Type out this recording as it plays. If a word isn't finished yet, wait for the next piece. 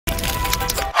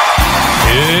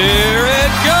Here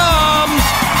it comes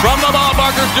from the Bob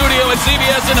Barker studio at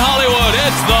CBS in Hollywood.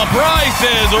 It's The Price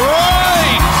is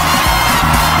Right.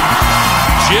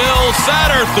 Jill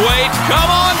Satterthwaite, come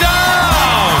on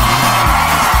down.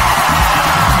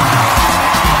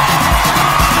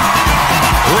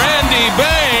 Randy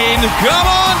Bain, come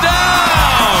on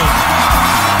down.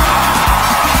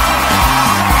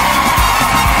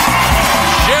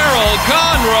 Cheryl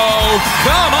Conroe,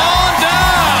 come on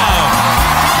down.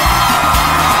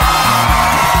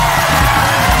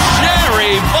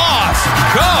 Sherry Voss,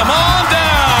 come on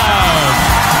down.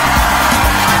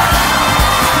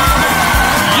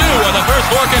 You are the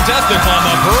first 4 contestants on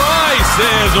The Price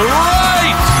is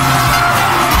Right.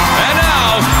 And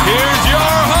now, here's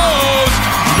your host,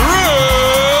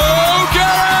 Drew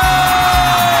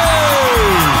Carey.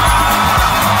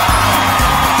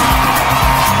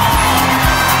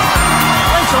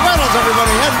 Rachel Reynolds,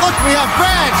 everybody. And look, we have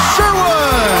Brad Sherwood.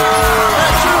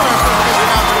 Brad Sherwood.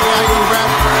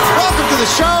 Welcome to the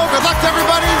show. Good luck to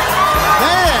everybody.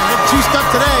 Man, we're juiced up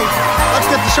today. Let's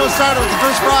get the show started with the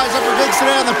first prize up for bids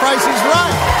today on The Price is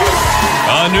Right.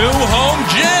 A new home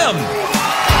gym.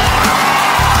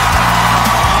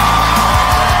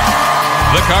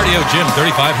 The Cardio Gym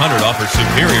 3500 offers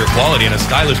superior quality and a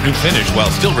stylish new finish while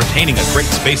still retaining a great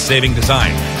space-saving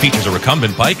design. Features a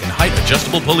recumbent bike and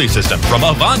height-adjustable pulley system from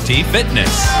Avanti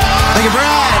Fitness. Thank you,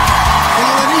 Brad. Thank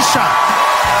you, Lanisha.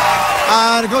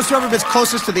 To go through every bit's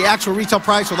closest to the actual retail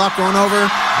price without going over.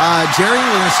 Jerry,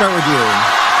 we're going to start with you.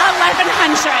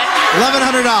 $1,100.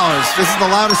 $1,100. This is the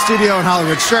loudest studio in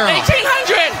Hollywood. Cheryl.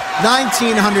 $1,800.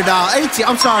 $1,900.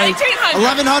 I'm sorry. $1,800.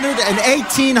 $1,100 and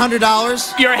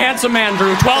 $1,800. You're a handsome man,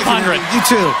 Drew. $1,200. You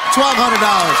too. $1,200.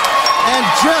 And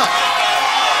Jill.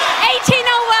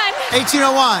 $1,801.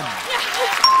 $1,801.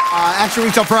 Actual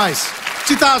retail price.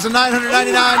 $2,999. Come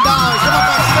up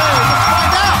on stage. Let's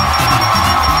find out.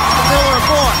 The girl or a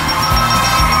boy?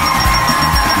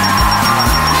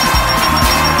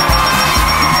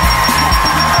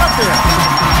 Up here.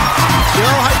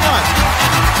 Jill, how you doing?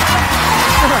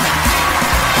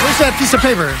 Where's that piece of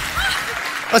paper?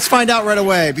 Let's find out right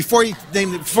away before you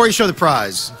show the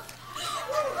prize.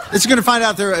 This is going to find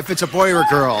out if it's a boy or a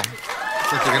girl.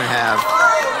 That's what they're going to have.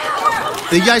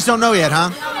 You guys don't know yet,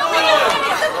 huh?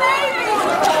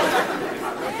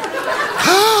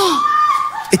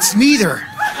 It's neither.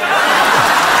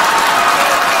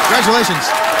 Congratulations.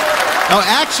 No,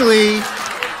 actually,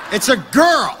 it's a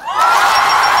girl.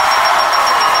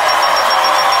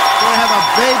 We're going to have a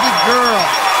baby girl.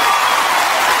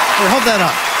 Here, hold that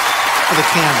up for the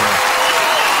camera.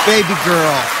 Baby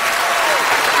girl.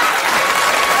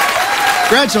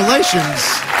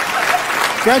 Congratulations.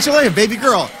 Congratulations, baby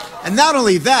girl. And not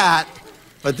only that,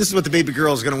 but this is what the baby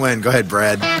girl is going to win. Go ahead,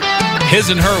 Brad. His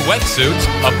and her wetsuits,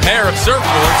 a pair of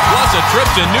surfboards, plus a trip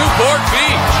to Newport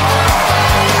Beach.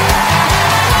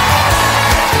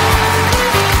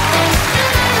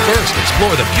 First,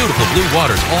 explore the beautiful blue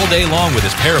waters all day long with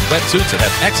his pair of wetsuits that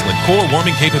have excellent core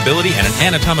warming capability and an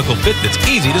anatomical fit that's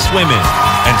easy to swim in.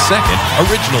 And second,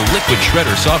 original liquid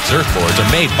shredder soft surfboards are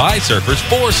made by surfers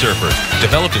for surfers.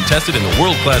 Developed and tested in the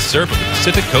world-class surf of the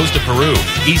Pacific coast of Peru.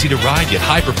 Easy to ride, yet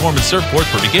high-performance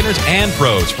surfboards for beginners and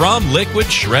pros from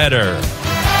Liquid Shredder.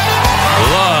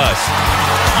 Plus,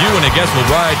 you and a guest will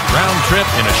ride round trip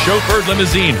in a chauffeured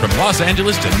limousine from Los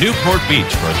Angeles to Newport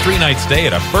Beach for a 3-night stay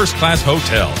at a first-class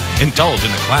hotel. Indulge in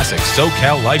the classic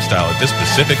SoCal lifestyle at this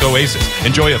Pacific oasis.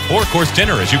 Enjoy a 4-course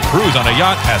dinner as you cruise on a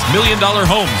yacht past million-dollar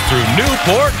homes through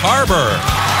Newport Harbor.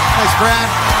 Thanks, Brad.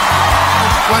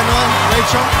 Gwendolyn,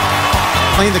 Rachel,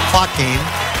 playing the clock game.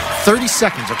 30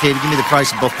 seconds, okay, to give me the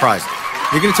price of both prizes.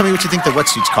 You're going to tell me what you think the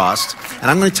wetsuits cost, and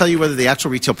I'm going to tell you whether the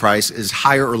actual retail price is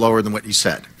higher or lower than what you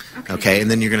said. Okay, and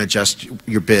then you're going to adjust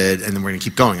your bid, and then we're going to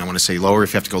keep going. I want to say lower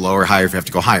if you have to go lower, higher if you have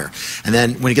to go higher. And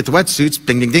then when you get the wetsuits,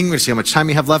 ding, ding, ding, we're going to see how much time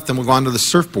you have left, then we'll go on to the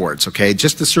surfboards, okay?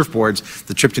 Just the surfboards.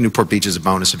 The trip to Newport Beach is a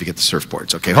bonus if you get the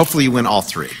surfboards, okay? Hopefully you win all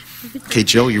 3. Okay,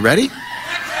 Jill, you ready?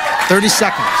 30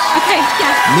 seconds. Okay,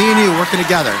 yeah. Me and you working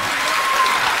together.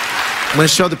 I'm going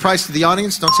to show the price to the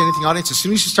audience. Don't say anything, audience. As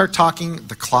soon as you start talking,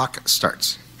 the clock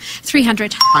starts.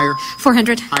 300. Higher.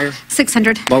 400. Higher.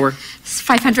 600. Lower.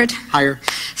 500. Higher.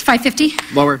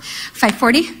 550. Lower.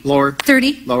 540. Lower.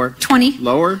 30. Lower. 20.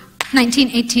 Lower. 19,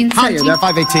 18, 17. Higher. That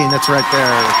 518. That's right there.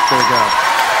 There we go.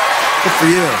 Good for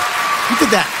you. You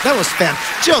did that. That was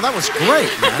fantastic. Jill, that was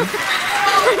great, man.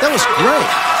 That was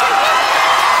great.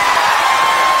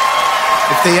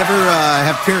 If they ever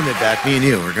have Pyramid back, me and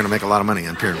you are going to make a lot of money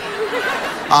on Pyramid.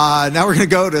 Now we're going to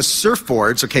go to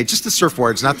surfboards. Okay, just the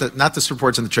surfboards, not the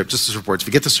surfboards on the trip, just the surfboards. If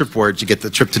you get the surfboards, you get the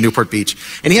trip to Newport Beach.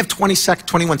 And you have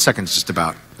 21 seconds just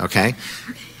about, okay?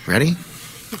 Ready?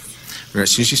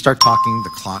 As soon as you start talking, the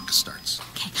clock starts.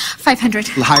 Okay. 500.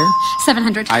 Higher?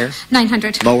 700. Higher?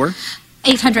 900. Lower?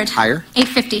 800. Higher?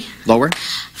 850. Lower?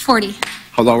 40.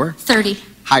 Lower? 30.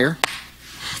 Higher?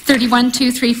 31,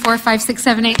 2, 3, 4, 5, 6,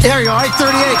 7, 8. There you go, 838.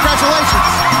 Congratulations.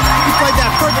 You played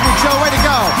that perfectly, Joe. Way to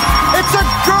go. It's a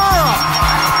girl.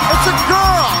 It's a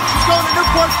girl. She's going to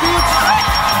Newport Beach.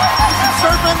 She's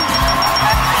surfing.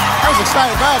 I was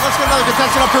excited. All right, let's get another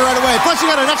contestant up here right away. Plus, you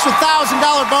got an extra $1,000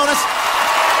 bonus.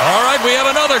 All right, we have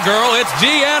another girl. It's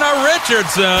Deanna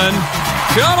Richardson.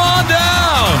 Come on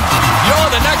down. You're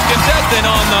the next contestant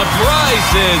on The Price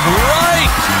is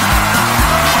Right.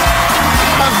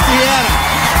 Comes Deanna.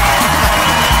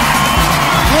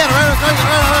 Deanna, right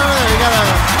there. You got a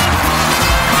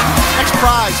next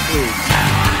prize, please.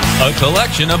 A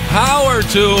collection of power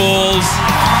tools.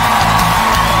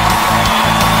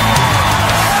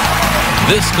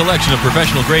 This collection of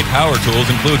professional-grade power tools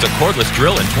includes a cordless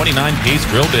drill and 29-piece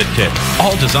drill bit kit,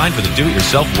 all designed for the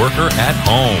do-it-yourself worker at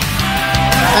home.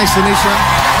 Thanks, Tanisha.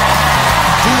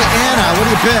 Deanna, what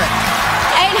do you bid?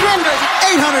 $800.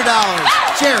 $800.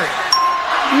 Jerry.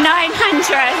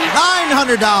 $900.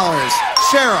 $900.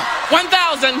 Sheriff.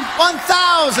 $1,000.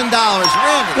 $1,000.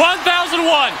 Randy.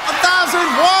 1,001.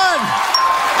 $1,001.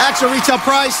 Actual retail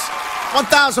price,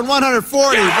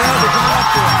 $1,140. Randy, come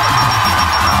up here.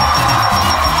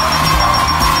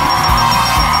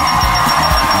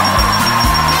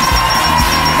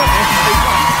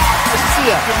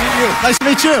 Nice to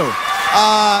meet you.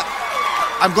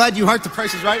 I'm glad you heard The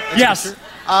Price is Right. Yes.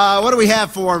 What do we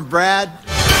have for him, Brad?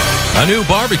 A new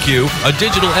barbecue, a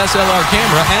digital SLR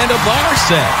camera, and a bar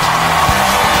set.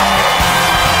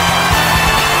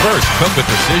 First, cook with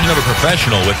precision of a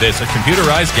professional with this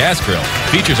computerized gas grill.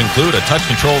 Features include a touch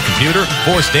control computer,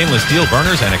 4 stainless steel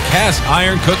burners, and a cast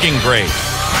iron cooking grate.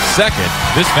 Second,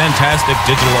 this fantastic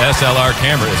digital SLR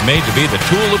camera is made to be the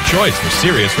tool of choice for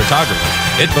serious photographers.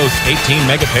 It boasts 18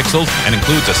 megapixels and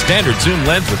includes a standard zoom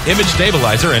lens with image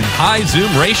stabilizer and high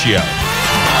zoom ratio.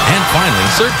 And finally,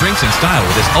 serve drinks in style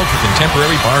with this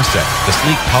ultra-contemporary bar set. The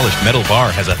sleek, polished metal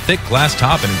bar has a thick glass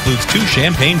top and includes 2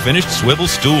 champagne-finished swivel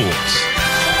stools.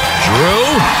 Drew?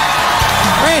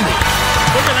 Randy.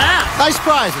 Look at that. Nice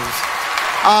prizes.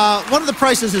 One of the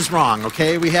prices is wrong,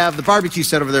 okay? We have the barbecue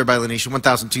set over there by Lanisha,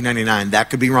 $1,299. That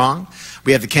could be wrong.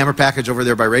 We have the camera package over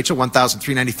there by Rachel,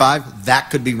 $1,395. That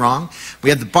could be wrong.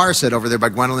 We have the bar set over there by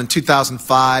Gwendolyn,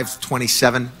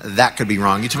 $2,527. That could be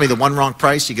wrong. You tell me the one wrong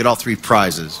price, you get all 3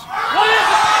 prizes.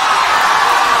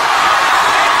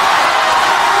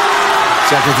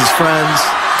 Check with his friends.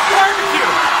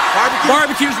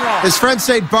 Barbecue's wrong. His friends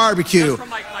say barbecue. That's from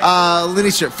my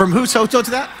Lanisha, from whose hotel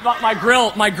to that? My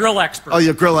grill expert. Oh,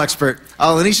 you're a grill expert.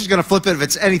 Lanisha's going to flip it if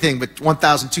it's anything but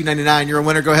 $1,299. You're a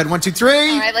winner. Go ahead. 1, 2, 3.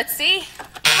 All right, let's see.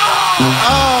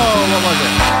 Oh, what was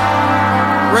it?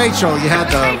 Rachel, you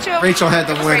had the Rachel had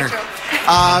the winner.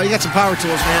 You got some power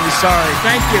tools, Randy. Sorry.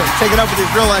 Thank you. Take it up with your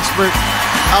grill expert.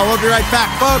 We'll be right back,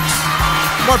 folks.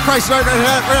 More Price right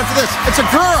after this. It's a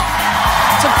girl.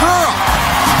 It's a girl.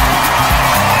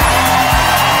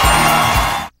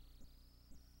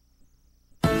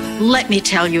 Let me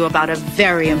tell you about a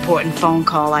very important phone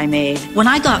call I made. When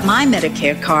I got my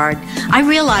Medicare card, I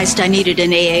realized I needed an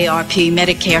AARP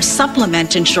Medicare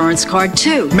Supplement insurance card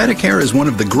too. Medicare is one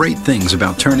of the great things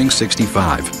about turning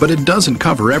 65, but it doesn't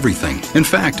cover everything. In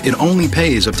fact, it only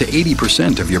pays up to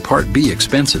 80% of your Part B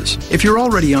expenses. If you're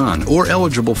already on or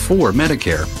eligible for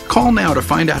Medicare, call now to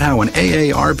find out how an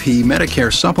AARP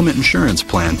Medicare Supplement insurance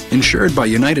plan, insured by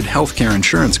United Healthcare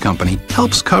Insurance Company,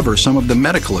 helps cover some of the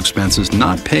medical expenses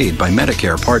not paid by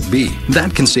Medicare Part B.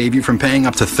 That can save you from paying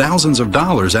up to thousands of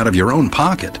dollars out of your own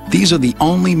pocket. These are the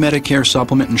only Medicare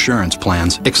supplement insurance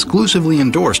plans exclusively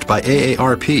endorsed by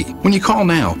AARP. When you call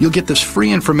now, you'll get this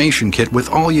free information kit with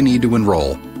all you need to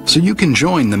enroll, so you can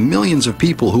join the millions of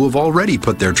people who have already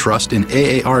put their trust in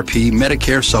AARP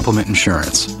Medicare Supplement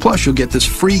Insurance. Plus, you'll get this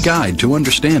free guide to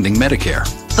understanding Medicare.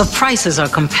 The prices are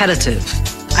competitive.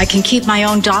 I can keep my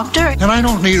own doctor. And I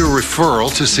don't need a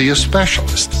referral to see a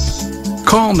specialist.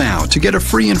 Call now to get a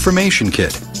free information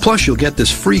kit. Plus, you'll get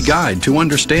this free guide to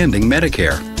understanding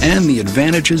Medicare. And the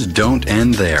advantages don't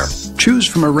end there. Choose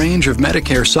from a range of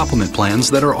Medicare supplement plans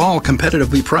that are all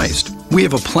competitively priced. We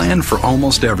have a plan for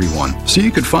almost everyone, so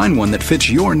you could find one that fits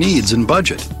your needs and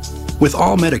budget. With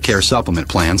all Medicare supplement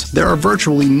plans, there are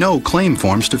virtually no claim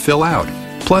forms to fill out.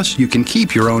 Plus, you can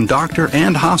keep your own doctor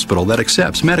and hospital that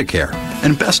accepts Medicare.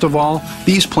 And best of all,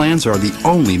 these plans are the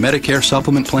only Medicare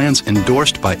supplement plans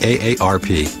endorsed by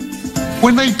AARP.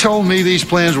 When they told me these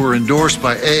plans were endorsed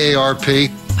by AARP,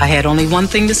 I had only one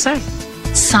thing to say.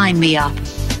 Sign me up.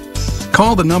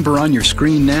 Call the number on your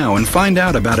screen now and find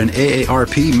out about an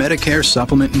AARP Medicare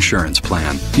Supplement Insurance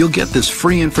Plan. You'll get this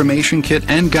free information kit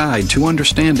and guide to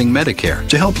understanding Medicare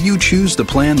to help you choose the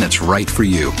plan that's right for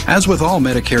you. As with all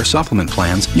Medicare supplement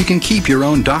plans, you can keep your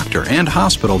own doctor and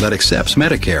hospital that accepts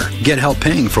Medicare, get help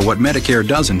paying for what Medicare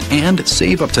doesn't, and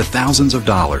save up to thousands of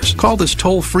dollars. Call this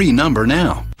toll-free number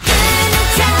now.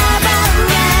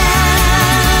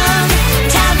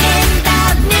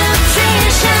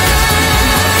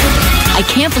 I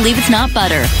can't believe it's not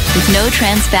butter. With no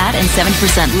trans fat and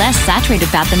 70% less saturated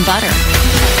fat than butter.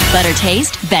 Better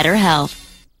taste, better health.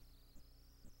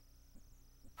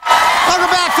 Welcome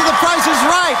back to The Price is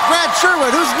Right. Brad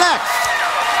Sherwood, who's next?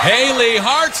 Haley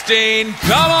Hartstein,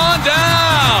 come on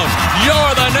down.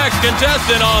 You're the next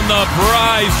contestant on The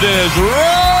Price is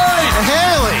Right.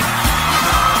 Haley.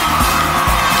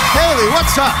 Haley,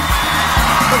 what's up?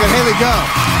 Look at Haley go.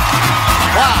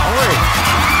 Wow, wait.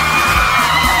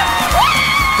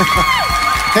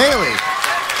 Haley,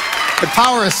 the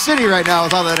power of city right now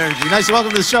with all that energy. Nice to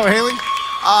welcome to the show, Haley.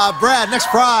 Brad,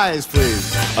 next prize, please.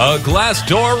 A glass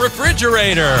door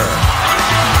refrigerator.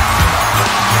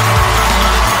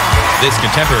 This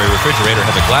contemporary refrigerator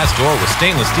has a glass door with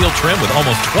stainless steel trim with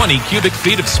almost 20 cubic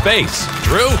feet of space.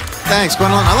 Drew? Thanks,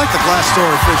 Gwendolyn. I like the glass door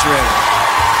refrigerator.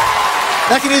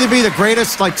 That can either be the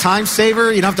greatest, time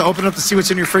saver. You don't have to open it up to see what's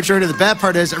in your refrigerator. The bad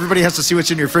part is everybody has to see what's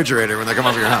in your refrigerator when they come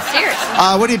over your house. Seriously.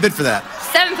 What do you bid for that?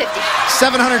 $750.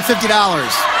 $750.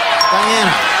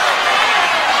 Diana.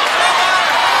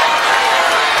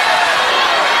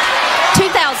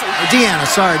 2,000. Deanna,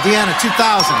 sorry. Deanna, 2,000.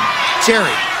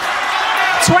 Jerry.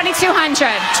 2,200.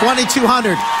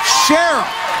 2,200. Cheryl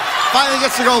finally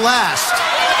gets to go last.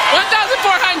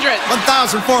 1,400.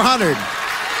 1,400.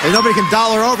 Hey, nobody can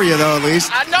dollar over you, though, at least.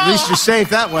 I know. At least you're safe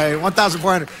that way.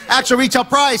 1,400. Actual retail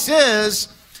price is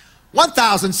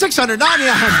 $1,699. Still, get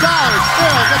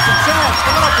some chance.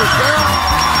 Give it up for Cheryl.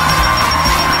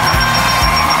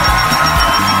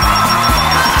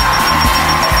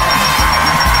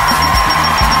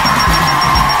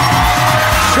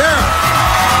 Cheryl.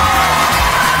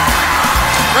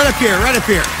 Right up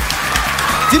here.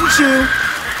 Didn't you?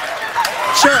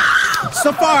 Cheryl,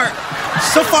 so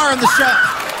far in the show.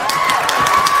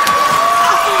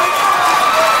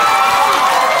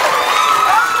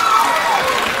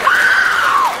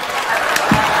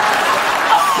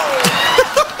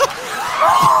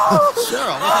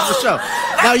 Cheryl, welcome to the show.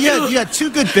 Now, you had two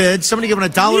good bids. Somebody giving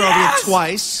 $1 over you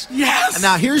twice. Yes. And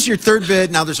now, here's your third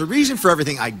bid. Now, there's a reason for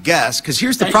everything, I guess, because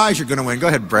here's the prize you're going to win. Go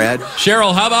ahead, Brad.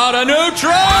 Cheryl, how about a new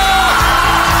truck?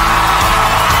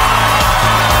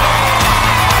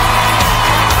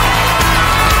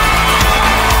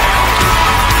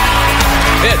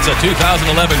 It's a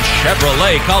 2011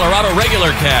 Chevrolet Colorado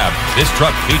regular cab. This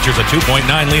truck features a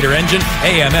 2.9-liter engine,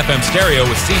 AM/FM stereo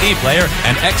with CD player,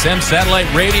 and XM satellite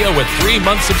radio with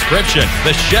 3-month subscription.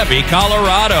 The Chevy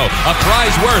Colorado, a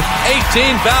prize worth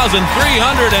 $18,380.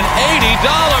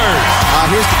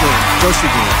 Here's the game, grocery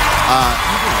game.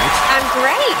 I'm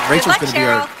great. Rachel's Good luck, going to be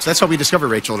our. Cheryl. So that's how we discovered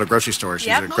Rachel at a grocery store. She's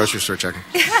Yep. a grocery store checker.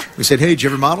 We said, "Hey, did you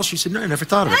ever model?" She said, "No, I never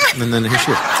thought of it." And then here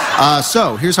she is.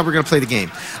 So here's how we're going to play the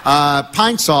game.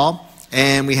 Pine Sol,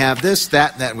 and we have this,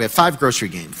 that, and that. We have 5 grocery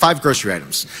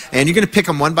items, and you're going to pick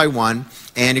them one by one,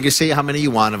 and you're going to say how many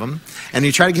you want of them, and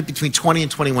you try to get between $20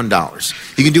 and $21.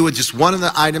 You can do it with just one of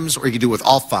the items, or you can do it with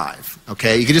all 5.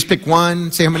 Okay, you can just pick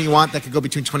one, say how many you want. That could go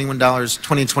between $20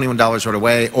 and $21 right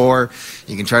away, or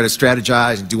you can try to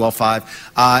strategize and do all 5.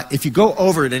 If you go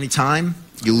over at any time,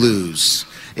 you lose.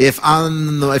 If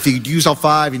you use all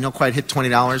 5, you don't quite hit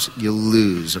 $20, you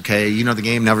lose. Okay, you know the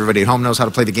game. Now everybody at home knows how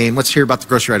to play the game. Let's hear about the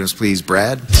grocery items, please,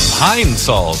 Brad. Pine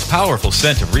Sol's powerful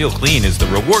scent of real clean is the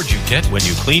reward you get when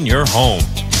you clean your home.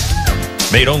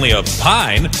 Made only of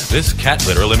pine, this cat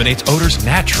litter eliminates odors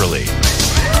naturally.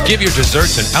 Give your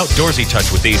desserts an outdoorsy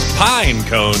touch with these pine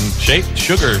cone-shaped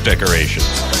sugar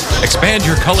decorations. Expand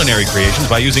your culinary creations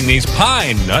by using these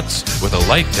pine nuts with a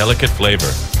light, delicate flavor.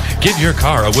 Give your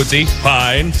car a woodsy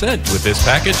pine scent with this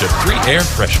package of 3 air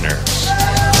fresheners.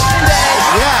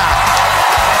 Yeah.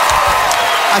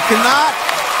 I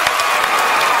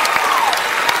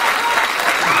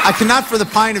cannot for the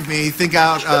pine of me think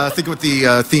what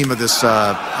the theme of this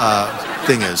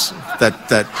thing is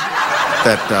that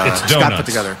Scott put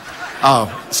together. Oh,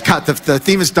 Scott, the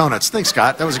theme is donuts. Thanks,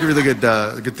 Scott. That was a really good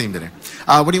theme today.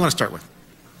 What do you want to start with?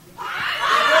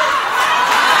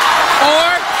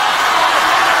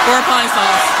 4 Pine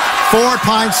Sols. 4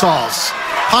 Pine Sols.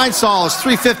 Pine Sol is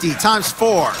 $3.50 times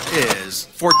 4 is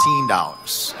 $14.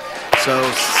 So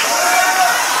 $6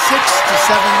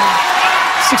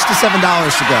 to $7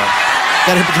 to go.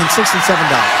 Got to hit between $6 and $7.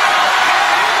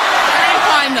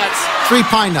 pine nuts. 3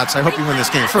 pine nuts. I hope you win this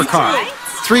game for a car.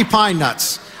 3 pine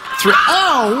nuts.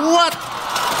 Oh, what?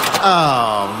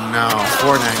 Oh, no.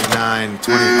 $4.99. 20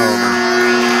 over.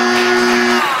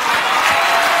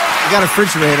 You got a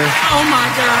refrigerator. Oh, my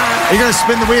God. Are you going to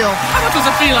spin the wheel? How much was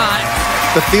a feline?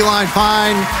 The feline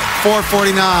pine,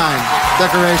 $4.49.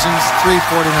 Decorations,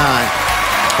 $3.49.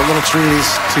 The little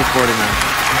trees, $2.49.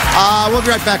 We'll be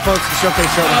right back, folks. The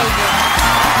Showcase Show.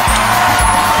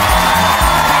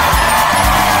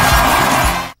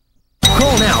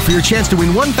 Call now for your chance to win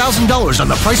 $1,000 on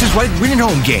the Price is Right Win at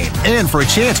Home game and for a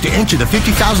chance to enter the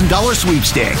 $50,000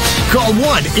 sweepstakes. Call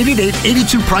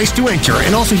 1-888-82-PRICE to enter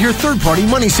and also hear third-party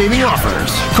money-saving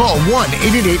offers. Call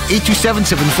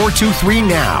 1-888-827-7423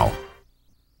 now.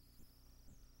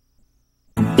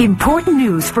 Important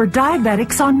news for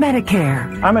diabetics on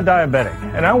Medicare. I'm a diabetic,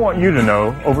 and I want you to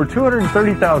know over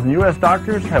 230,000 U.S.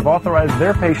 doctors have authorized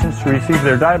their patients to receive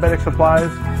their diabetic supplies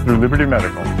through Liberty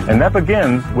Medical. And that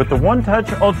begins with the One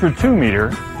Touch Ultra 2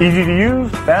 meter, easy to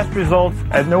use, fast results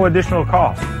at no additional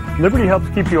cost. Liberty helps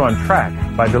keep you on track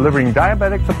by delivering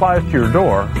diabetic supplies to your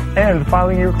door and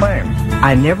filing your claims.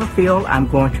 I never feel I'm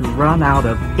going to run out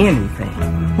of anything.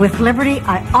 With Liberty,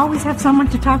 I always have someone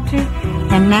to talk to,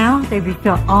 and now they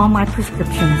refill all my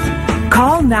prescriptions.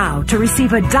 Call now to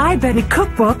receive a diabetic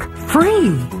cookbook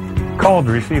free. Call to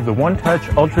receive the One Touch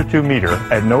Ultra 2 meter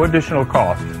at no additional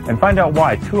cost and find out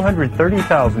why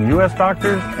 230,000 U.S.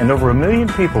 doctors and over 1 million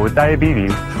people with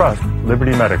diabetes trust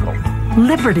Liberty Medical.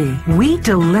 Liberty, we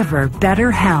deliver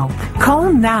better health.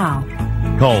 Call now.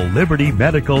 Call Liberty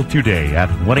Medical today at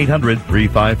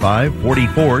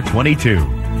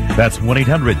 1-800-355-4422. That's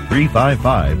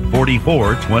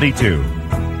 1-800-355-4422.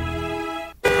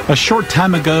 A short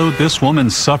time ago, this woman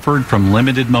suffered from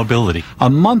limited mobility. A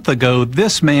month ago,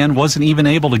 this man wasn't even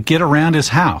able to get around his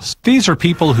house. These are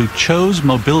people who chose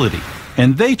mobility,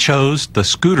 and they chose the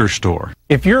Scooter Store.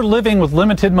 If you're living with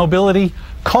limited mobility,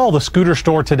 call the Scooter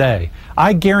Store today.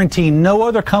 I guarantee no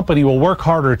other company will work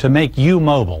harder to make you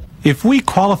mobile. If we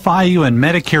qualify you and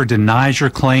Medicare denies your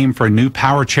claim for a new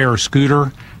power chair or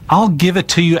scooter, I'll give it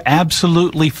to you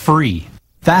absolutely free.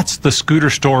 That's the Scooter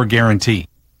Store guarantee.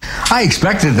 I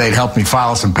expected they'd help me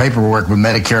file some paperwork with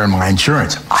Medicare and my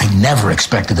insurance. I never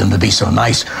expected them to be so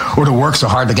nice or to work so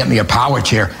hard to get me a power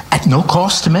chair at no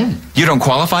cost to me. You don't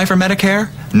qualify for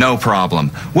Medicare? No problem.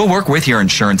 We'll work with your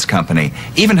insurance company,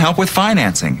 even help with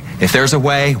financing. If there's a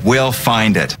way, we'll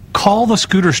find it. Call the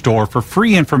Scooter Store for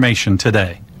free information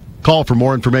today. Call for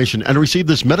more information and receive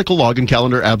this medical login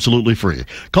calendar absolutely free.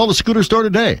 Call the Scooter Store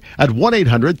today at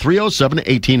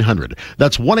 1-800-307-1800.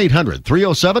 That's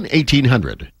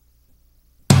 1-800-307-1800.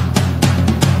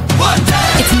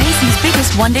 It's Macy's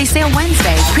biggest one-day sale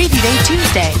Wednesday, Preview Day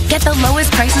Tuesday. Get the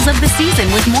lowest prices of the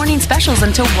season with morning specials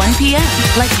until 1 p.m.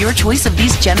 Like your choice of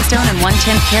these gemstone and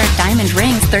 1/10-carat diamond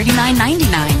rings,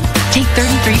 $39.99. Take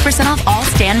 33% off all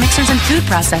stand mixers and food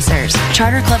processors.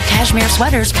 Charter Club cashmere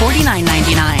sweaters,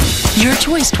 $49.99. Your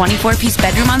choice 24-piece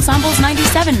bedroom ensembles,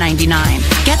 $97.99.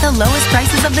 Get the lowest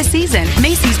prices of the season.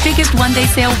 Macy's biggest one-day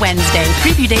sale Wednesday,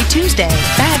 Preview Day Tuesday.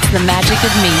 That's the magic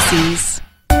of Macy's.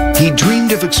 He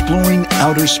dreamed of exploring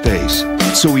outer space,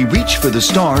 so he reached for the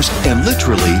stars and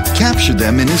literally captured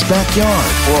them in his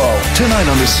backyard. Whoa. Tonight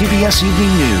on the CBS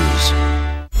Evening News.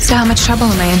 So how much trouble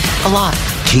am I in? A lot.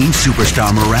 Teen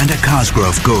superstar Miranda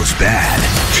Cosgrove goes bad.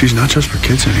 She's not just for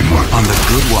kids anymore. On The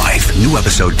Good Wife, new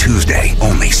episode Tuesday,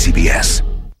 only CBS.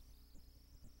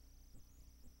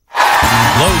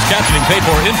 Lowe's captioning paid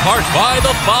for in part by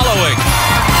the following.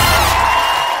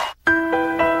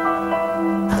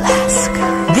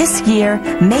 This year,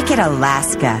 make it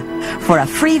Alaska. For a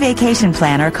free vacation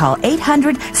planner, call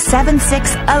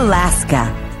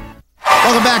 800-76-ALASKA.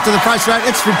 Welcome back to The Price Right.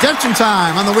 It's redemption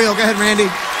time on the wheel. Go ahead, Randy.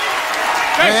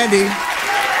 Hey. Randy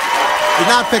did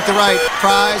not pick the right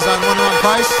prize on One Wrong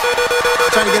Price.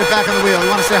 Trying to get it back on the wheel. You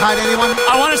want to say hi to anyone?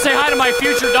 I want to say hi to my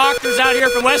future doctors out here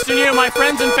from Western Union, my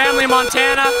friends and family in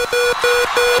Montana.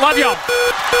 Love y'all.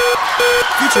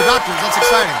 Future doctors, that's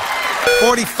exciting.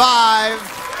 45.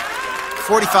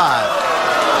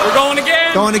 We're going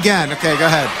again. Going again. Okay, go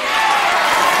ahead.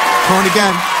 Going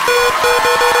again.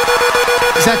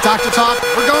 Is that doctor talk?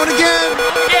 We're going again.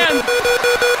 Again.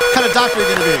 What kind of doctor are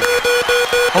you going to be?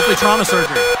 Hopefully trauma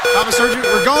surgery. Trauma surgery?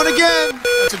 We're going again.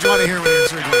 That's what you want to hear when you're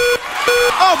in surgery.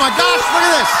 Oh my gosh, look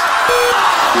at this.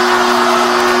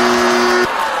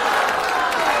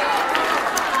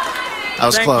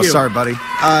 That was close. Sorry, buddy.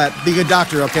 Be a good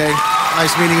doctor, okay?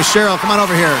 Nice meeting you. Cheryl, come on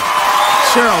over here.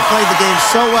 Cheryl played the game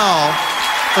so well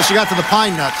until she got to the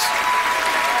pine nuts.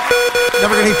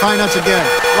 Never gonna eat pine nuts again.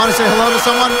 Want to say hello to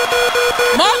someone?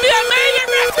 Mommy, I made it.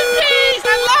 Rest in peace.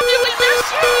 I love you. We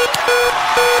miss you.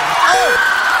 Oh!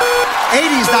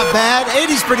 80's not bad.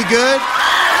 80's pretty good.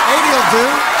 80 will do.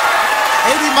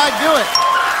 80 might do it.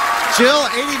 Jill,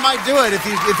 80 might do it. If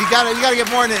you got it, you got to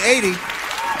get more than 80.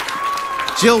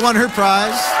 Jill won her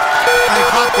prize.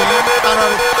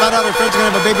 Found out her friends are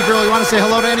going to have a baby girl. You want to say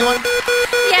hello to anyone?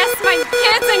 Yes, my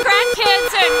kids and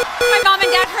grandkids and my mom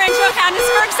and dad are in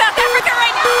Johannesburg, South Africa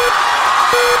right now.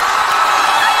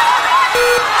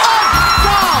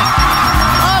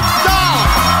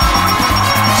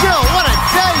 Jill, what a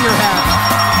day you're having.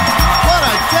 What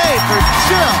a day for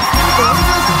Jill. Can you believe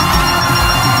this?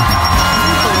 Can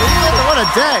you believe it? What a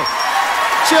day.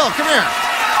 Jill, come here.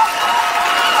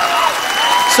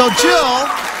 So Jill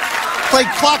played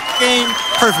clock game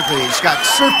perfectly. She's got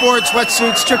surfboards,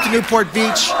 wetsuits, trip to Newport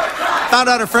Beach. Found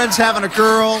out her friend's having a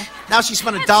girl. Now she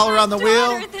spent $1 on the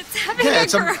wheel. Yeah,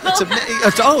 it's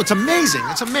amazing.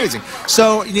 It's amazing.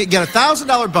 So you get a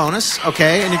 $1,000 bonus,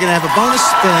 okay, and you're going to have a bonus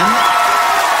spin.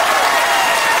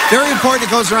 Very important, it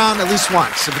goes around at least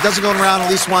once. If it doesn't go around at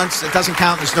least once, it doesn't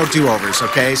count. There's no do-overs,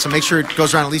 okay? So make sure it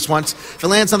goes around at least once. If it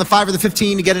lands on the 5 or the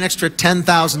 15, you get an extra $10,000.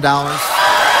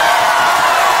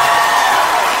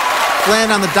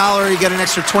 Land on the dollar, you get an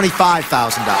extra $25,000.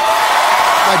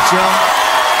 Right, Jill?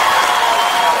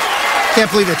 Can't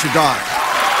believe it's your dog.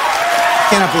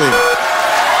 Cannot believe it.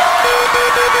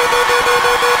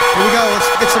 Here we go, let's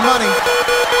get some money.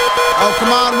 Oh,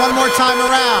 come on, one more time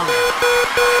around.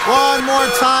 One more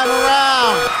time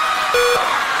around.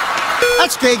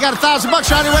 That's okay, you got $1,000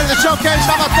 on your way to the showcase.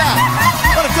 How about that?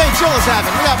 What a day Jill is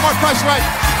having. We got more Price Right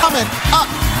coming up.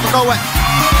 We'll go away.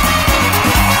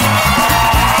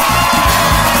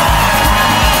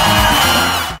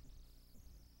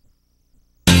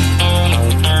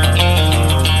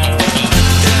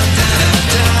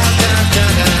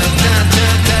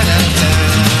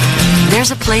 There's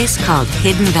a place called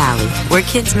Hidden Valley where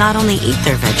kids not only eat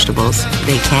their vegetables,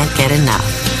 they can't get enough.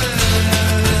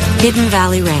 Hidden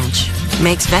Valley Ranch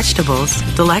makes vegetables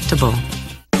delectable.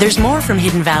 There's more from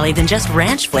Hidden Valley than just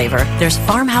ranch flavor. There's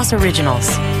Farmhouse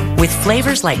Originals with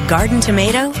flavors like garden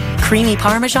tomato, creamy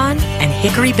Parmesan, and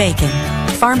hickory bacon.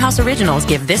 Farmhouse Originals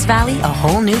give this valley a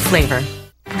whole new flavor.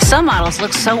 Some models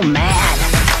look so mad.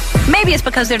 Maybe it's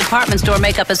because their department store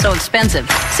makeup is so expensive.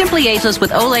 Simply Ageless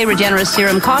with Olay Regenerist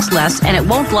Serum costs less, and it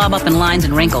won't blob up in lines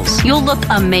and wrinkles. You'll look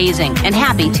amazing and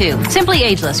happy, too. Simply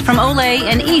Ageless from Olay,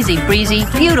 an easy, breezy,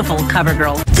 beautiful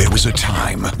CoverGirl. There was a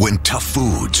time when tough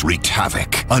foods wreaked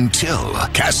havoc until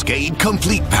Cascade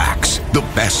Complete Packs. The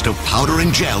best of powder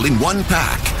and gel in one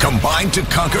pack, combined to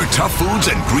conquer tough foods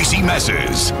and greasy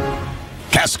messes.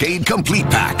 Cascade Complete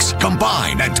Packs.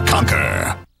 Combine and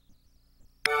conquer.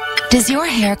 Does your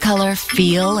hair color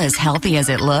feel as healthy as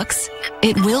it looks?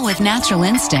 It will with Natural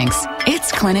Instincts.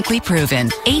 It's clinically proven.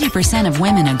 80% of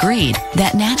women agreed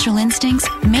that Natural Instincts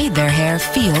made their hair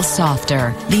feel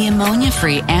softer. The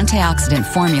ammonia-free antioxidant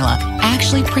formula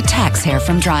actually protects hair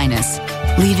from dryness,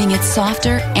 leaving it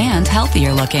softer and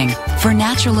healthier looking. For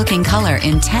natural-looking color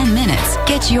in 10 minutes,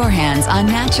 get your hands on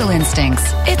Natural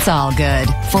Instincts. It's all good.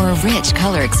 For a rich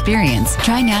color experience,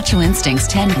 try Natural Instincts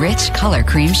 10 rich color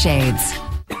cream shades.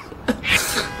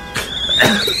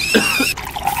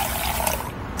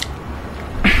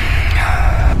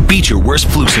 Beat your worst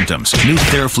flu symptoms. New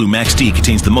Theraflu Max D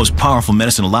contains the most powerful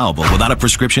medicine allowable without a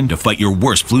prescription to fight your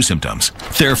worst flu symptoms.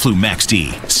 Theraflu Max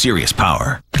D. Serious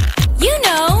power. You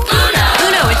know.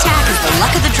 Uno Attack is the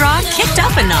luck of the draw kicked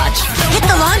up a notch. Hit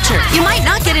the launcher. You might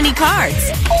not get any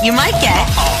cards. You might get.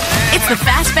 It's the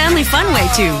fast family fun way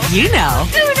to, you know.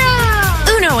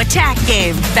 Uno Attack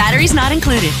game. Batteries not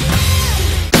included.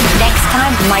 Next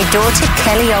time, my daughter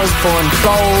Kelly Osbourne,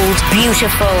 bold,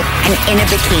 beautiful, and in a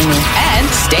bikini. And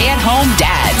stay-at-home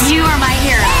dads. You are my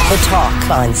hero. The Talk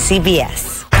on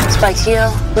CBS. Spike Hill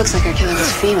looks like her killing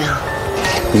is female.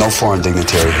 No foreign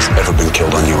dignitary has ever been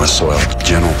killed on U.S. soil.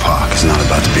 General Park is not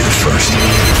about to be the first.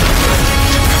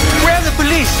 Where are the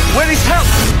police? Where is help?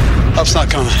 Help's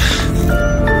not coming.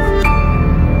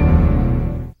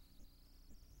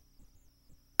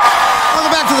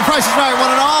 Welcome back to The Price is Right, one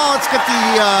and all. Let's get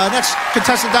the next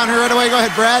contestant down here right away. Go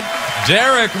ahead, Brad.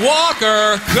 Derek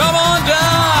Walker, come on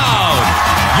down.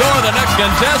 You're the next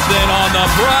contestant on The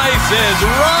Price is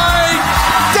Right.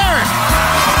 Derek!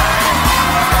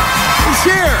 He's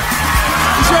here.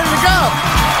 He's ready to go.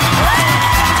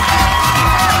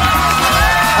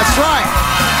 That's right.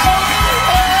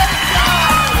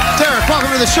 Derek, welcome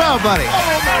to the show, buddy.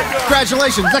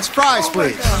 Congratulations. Next prize,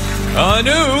 please. A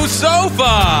new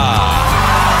sofa.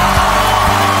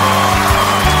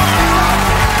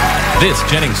 This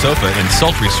Jennings sofa in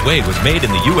sultry suede was made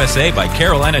in the USA by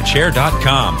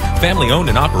CarolinaChair.com. Family owned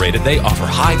and operated, they offer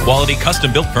high-quality,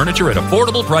 custom-built furniture at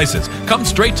affordable prices. Come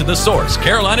straight to the source,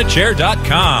 CarolinaChair.com.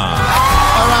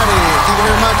 All righty. Thank you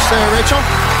very much, Rachel.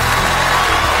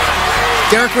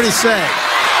 Derek, what do you say?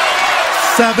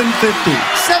 $750.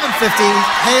 $750.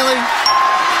 Haley?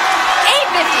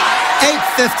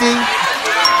 $850. $850.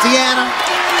 Deanna?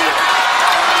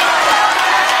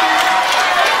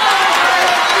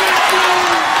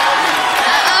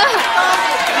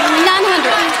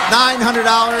 $900.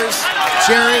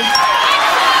 Jerry?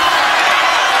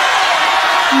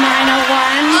 $901.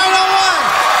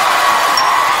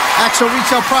 Actual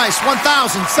retail price,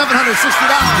 $1,760.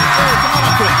 Jerry, come on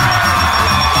up here.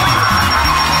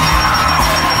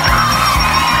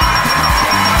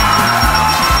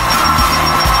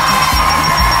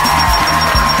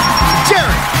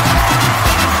 Jerry!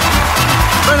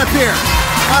 Right up here.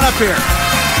 Right up here.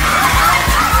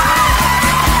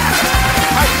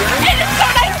 Hi, Jerry. It is so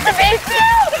nice to meet you.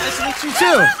 Nice to meet you,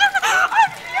 too.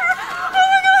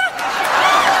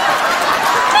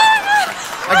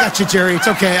 I got you, Jerry. It's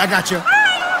okay. I got you.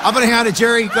 I'm going to hand it,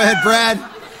 Jerry. Go ahead, Brad.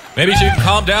 Maybe she can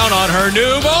calm down on her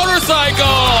new motorcycle.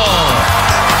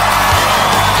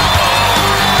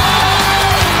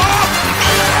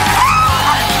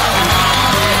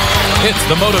 It's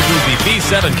the Moto Guzzi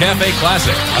V7 Cafe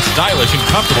Classic, a stylish and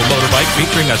comfortable motorbike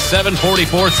featuring a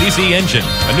 744cc engine,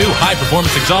 a new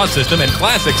high-performance exhaust system, and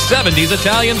classic 70s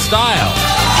Italian style.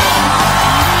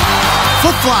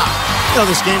 Flip-flop. You know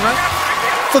this game, right?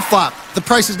 Flip-flop. The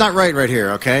price is not right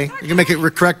here, okay? You can make it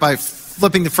correct by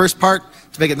flipping the first part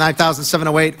to make it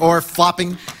 $9,708, or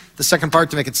flopping the second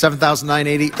part to make it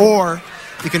 $7,980, or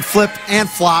you can flip and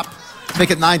flop to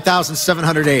make it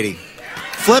 $9,780.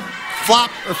 Flip, flop,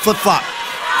 or flip-flop.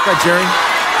 Go ahead, Jerry.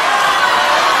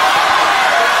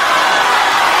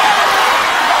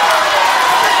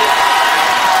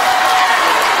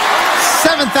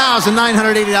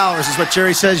 $7,980 is what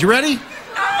Jerry says. You ready?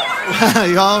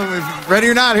 You all ready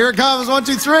or not? Here it comes. 1,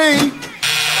 2, 3.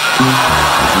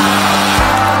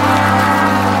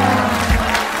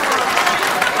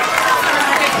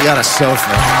 You got a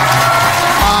sofa.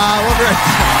 We'll be right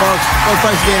back, folks. Low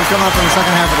price game coming up in the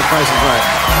second half of The Price is Right.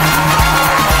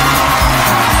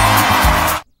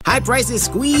 High prices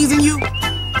squeezing you?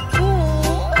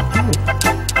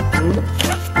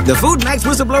 The Food Max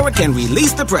whistleblower can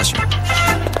release the pressure.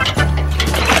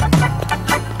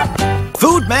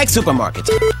 Food Max Supermarket.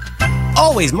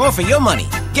 Always more for your money.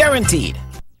 Guaranteed.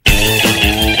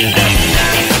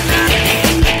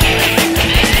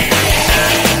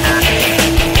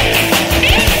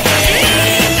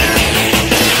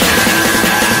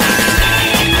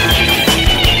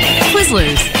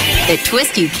 Twizzlers, the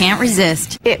twist you can't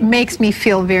resist. It makes me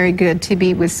feel very good to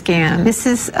be with SCAN. This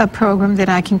is a program that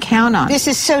I can count on. This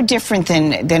is so different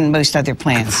than most other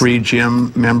plans. Free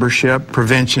gym membership.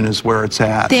 Prevention is where it's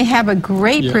at. They have a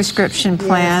great prescription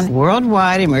plan.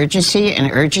 Worldwide emergency and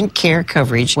urgent care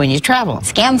coverage when you travel.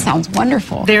 SCAN sounds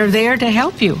wonderful. They're there to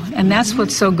help you, and that's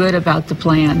what's so good about the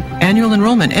plan. Annual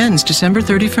enrollment ends December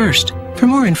 31st. For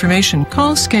more information,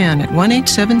 call SCAN at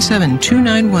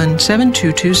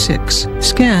 1-877-291-7226.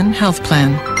 SCAN Health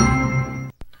Plan.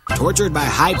 Tortured by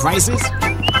high prices?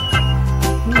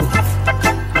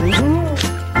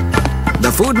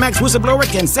 The Food Max whistleblower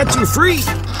can set you free.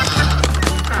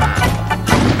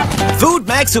 Food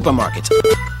Max Supermarket.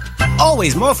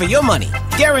 Always more for your money.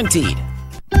 Guaranteed.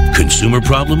 Consumer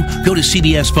problem? Go to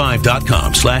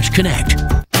cbs5.com/connect.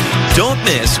 Don't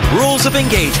miss Rules of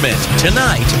Engagement.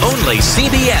 Tonight, only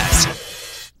CBS.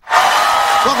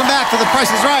 Welcome back to The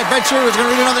Price is Right. Brad Sherwood is going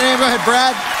to read another name. Go ahead,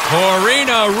 Brad.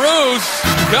 Corina Roos,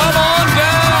 come on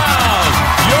down.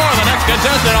 You're the next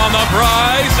contestant on The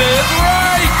Price is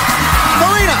Right.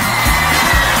 Corina.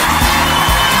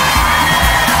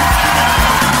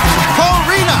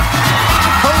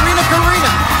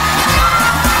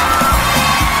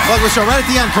 Welcome to the show. Right at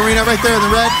the end, Corina, right there in the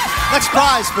red. Next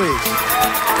prize, please.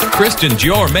 Christian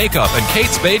Dior makeup and Kate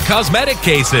Spade cosmetic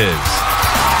cases.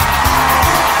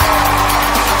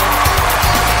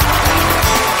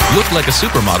 Look like a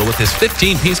supermodel with his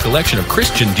 15-piece collection of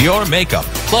Christian Dior makeup.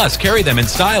 Plus, carry them in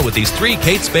style with these 3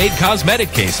 Kate Spade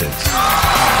cosmetic cases.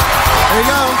 There you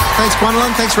go. Thanks,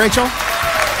 Gwendolyn. Thanks, Rachel.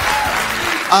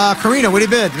 Karina, what do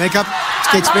you bid? Makeup?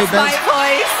 Kate Spade bid? My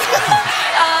voice.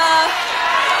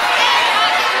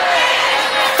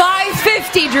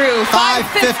 $550, Drew.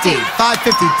 $550.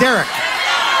 $550. Derek.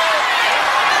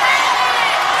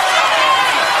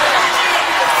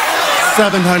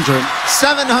 $700.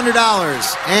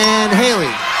 $700. And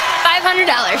Haley.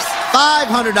 $500.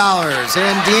 $500.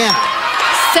 And Deanna.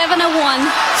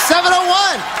 701.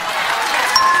 701.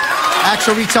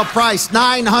 Actual retail price,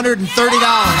 $930. Yeah,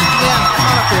 come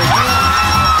on up here.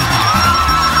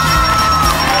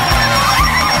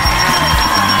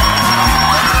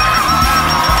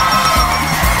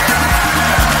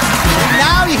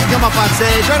 Now you can come up on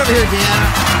stage. Right over here, Deanna.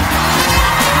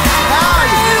 Now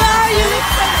you can come up on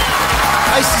stage.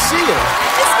 Nice to see you.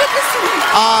 It's good to see you.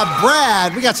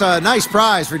 Brad, we got a nice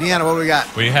prize for Deanna. What do we got?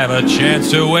 We have a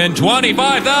chance to win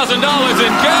 $25,000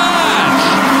 in cash.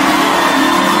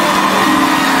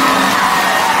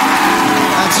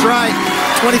 That's right,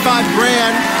 25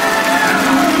 grand.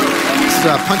 This is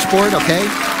a punch board, okay?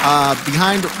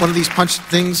 Behind one of these punch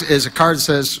things is a card that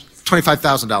says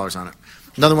 $25,000 on it.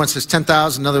 Another one says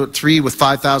 10,000, another 3 with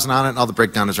 5,000 on it, and all the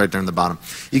breakdown is right there in the bottom.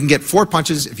 You can get 4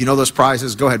 punches if you know those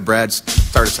prizes. Go ahead, Brad,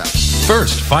 start us out.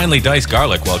 First, finely diced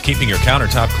garlic while keeping your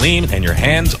countertop clean and your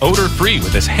hands odor-free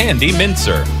with this handy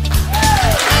mincer.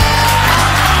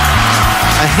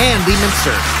 A handy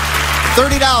mincer.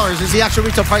 $30. Is the actual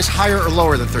retail price higher or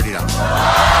lower than $30?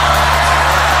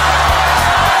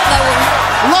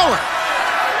 Lower.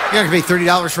 You're not going to pay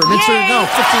 $30 for a mincer? Yay! No,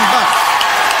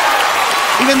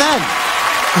 $15. Even then.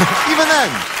 Even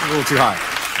then. A little too high.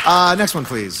 Next one,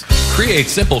 please. Create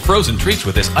simple frozen treats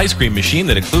with this ice cream machine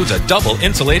that includes a double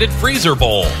insulated freezer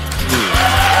bowl. $50.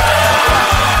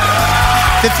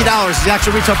 Is the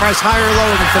actual retail price higher or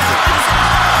lower than $50?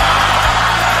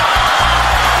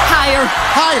 Higher.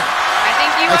 Higher. I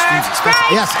think you Ice are cream's expensive.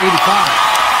 right. Yes,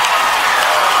 85.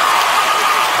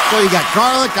 So you got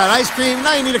garlic, got ice cream.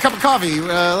 Now you need a cup of coffee.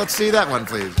 Let's see that one,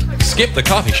 please. Skip the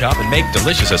coffee shop and make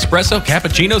delicious espresso,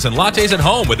 cappuccinos, and lattes at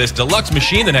home with this deluxe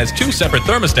machine that has 2 separate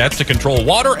thermostats to control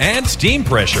water and steam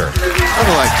pressure.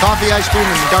 Oh, like coffee, ice cream,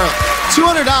 and garlic.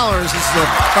 $200 is the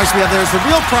price we have there. Is the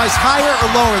real price higher or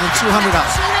lower than $200?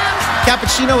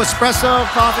 Cappuccino, espresso,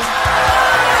 coffee?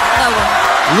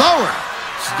 Lower.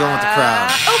 She's going with the crowd.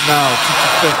 No,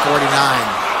 49.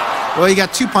 Well, you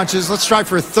got 2 punches. Let's try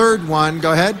for a third one.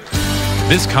 Go ahead.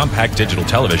 This compact digital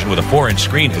television with a 4-inch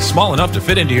screen is small enough to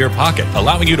fit into your pocket,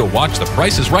 allowing you to watch The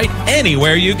Price is Right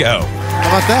anywhere you go.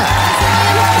 How about that?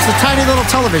 It's a tiny little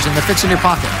television that fits in your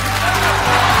pocket.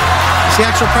 Is the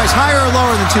actual price higher or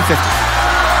lower than $250?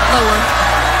 Lower.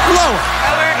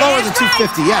 Lower than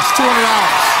 $250. Yes, $200.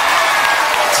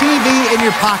 TV in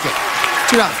your pocket.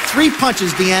 $2. 3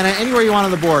 punches, Deanna, anywhere you want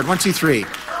on the board. 1, 2, 3.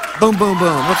 Boom, boom,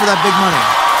 boom. Look for that big money.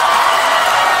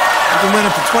 You can win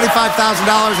up to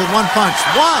 $25,000 with 1 punch.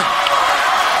 1.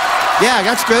 Yeah,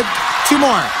 that's good. 2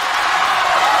 more.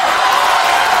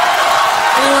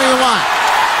 Anywhere you want.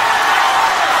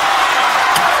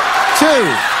 2.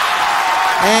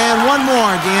 And 1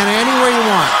 more, Deanna, anywhere you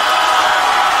want.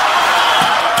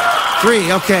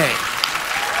 3, okay.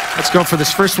 Let's go for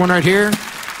this first one right here.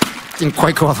 Didn't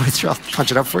quite go all the way through. I'll punch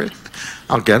it up for you.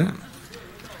 I'll get it.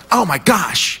 Oh my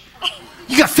gosh.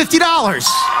 You got $50.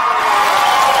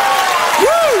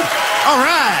 Woo! All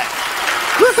right.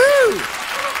 Woohoo!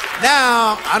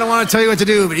 Now, I don't want to tell you what to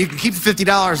do, but you can keep the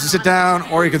 $50 and sit down,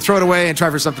 or you can throw it away and try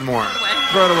for something more.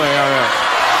 Throw it away, all right.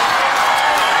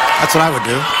 That's what I would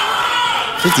do.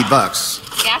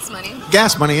 $50. Gas money.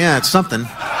 Gas money, yeah, it's something.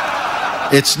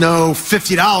 It's no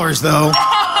 $50, though.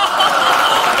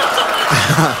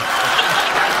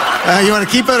 You want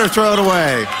to keep it or throw it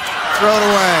away? Throw it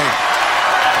away.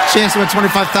 Chance to win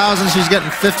 $25,000. She's getting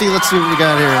 50. Let's see what we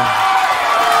got here.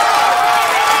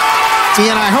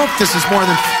 Deanna, I hope this is more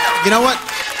than... You know what?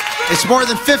 It's more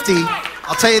than 50.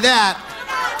 I'll tell you that.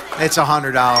 It's $100.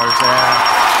 Sorry.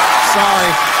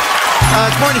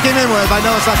 It's more than you came in with. I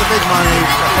know it's not the big money.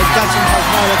 I've got some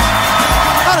cosmetics.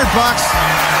 $100.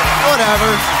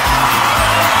 Whatever.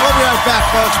 We'll be right back,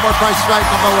 folks. More Price is Right.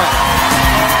 Number 1.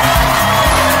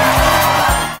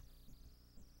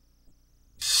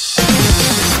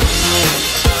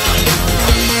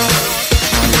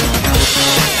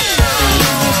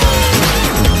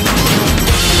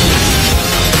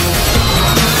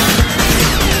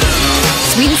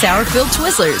 Sweet and sour-filled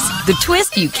Twizzlers. The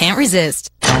twist you can't resist.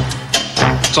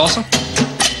 Salsa?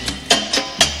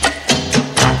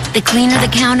 The cleaner the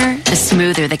counter, the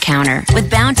smoother the counter.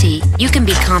 With Bounty, you can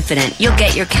be confident you'll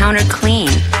get your counter clean.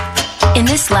 In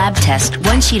this lab test,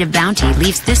 1 sheet of Bounty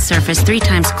leaves this surface 3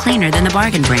 times cleaner than the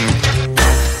bargain brand.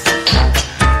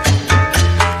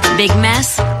 Big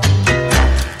mess?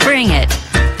 Bring it.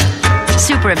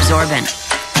 Super absorbent.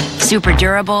 Super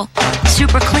durable.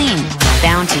 Super clean.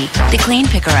 Bounty, the clean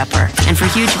picker-upper. And for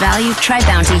huge value, try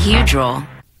Bounty Huge Roll.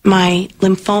 My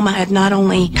lymphoma had not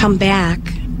only come back,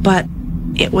 but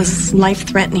it was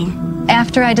life-threatening.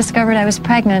 After I discovered I was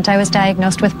pregnant, I was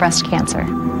diagnosed with breast cancer.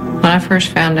 When I first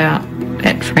found out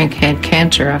that Frank had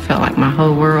cancer, I felt like my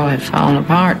whole world had fallen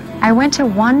apart. I went to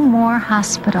one more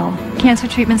hospital, Cancer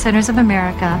Treatment Centers of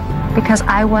America, because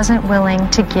I wasn't willing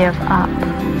to give up.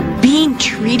 Being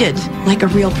treated like a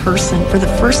real person for the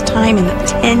first time in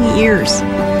 10 years,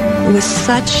 it was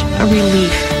such a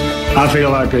relief. I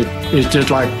feel like it's just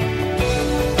like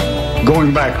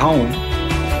going back home.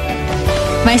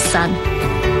 My son.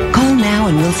 Call now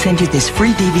and we'll send you this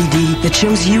free DVD that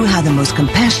shows you how the most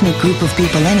compassionate group of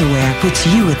people anywhere puts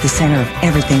you at the center of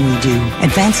everything we do.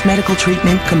 Advanced medical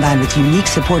treatment combined with unique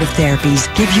supportive therapies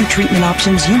give you treatment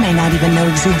options you may not even know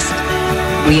exist.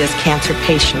 We as cancer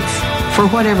patients, for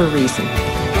whatever reason,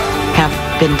 have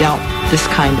been dealt this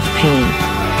kind of pain.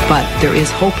 But there is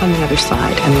hope on the other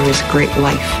side, and there is great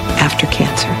life after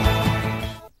cancer.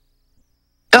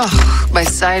 Oh, my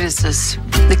sinuses,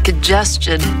 the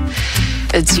congestion.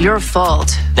 It's your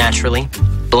fault. Naturally.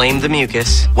 Blame the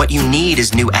mucus. What you need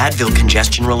is new Advil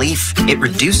congestion relief. It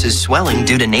reduces swelling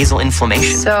due to nasal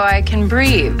inflammation. So I can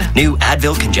breathe. New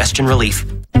Advil congestion relief.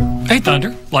 Hey,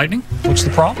 Thunder, Lightning, what's the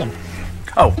problem?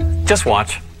 Oh, just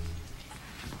watch.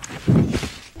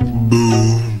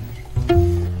 Boom.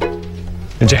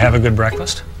 Did you have a good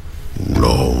breakfast?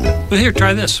 No. Well, here,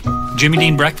 try this. Jimmy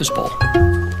Dean breakfast bowl.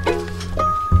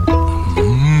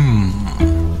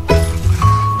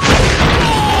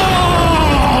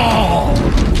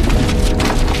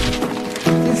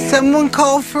 Someone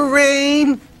call for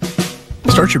rain.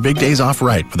 Start your big days off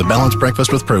right with a balanced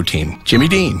breakfast with protein. Jimmy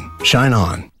Dean, shine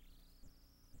on.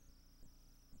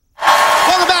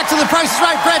 Welcome back to The Price is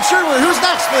Right. Brad Sherwood. Who's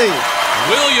next, please?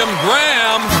 William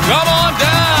Graham, come on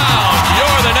down.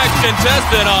 You're the next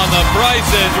contestant on The Price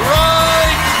is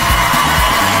Right.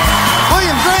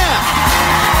 William Graham.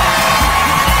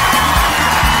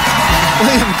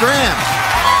 William Graham.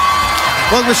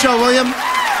 Welcome to the show, William.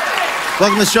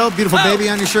 Welcome to the show. Beautiful baby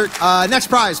on your shirt. Next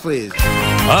prize, please.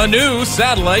 A new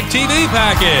satellite TV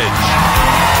package.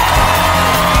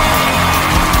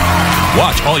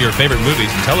 Watch all your favorite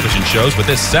movies and television shows with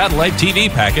this satellite TV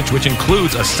package, which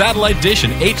includes a satellite dish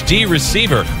and HD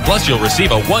receiver. Plus, you'll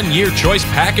receive a 1-year choice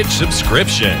package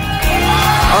subscription.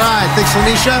 All right. Thanks,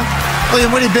 Lanisha.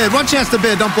 William, what do you bid? One chance to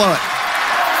bid. Don't blow it.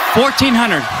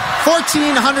 $1,400.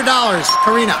 $1,400.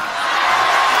 Karina.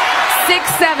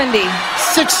 $670.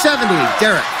 $670.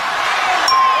 Derek.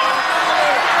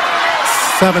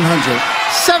 $700.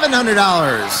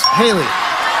 $700. Haley.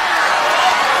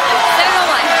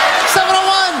 $701.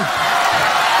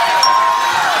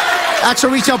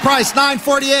 Actual retail price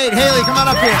 $948. Haley, come on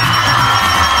up here.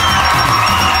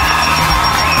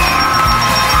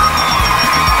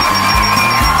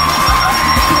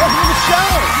 Welcome to the show.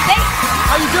 Thanks.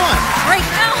 How you doing? Right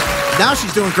now. Now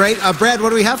she's doing great. Brad, what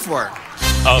do we have for her?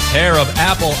 A pair of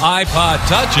Apple iPod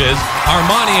Touches,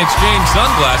 Armani Exchange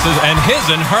sunglasses, and his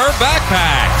and her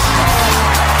backpacks.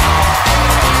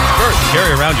 First,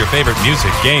 carry around your favorite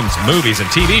music, games, movies, and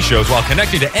TV shows while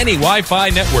connecting to any Wi-Fi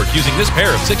network using this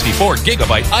pair of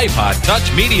 64-gigabyte iPod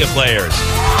Touch media players.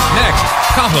 Next,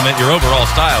 complement your overall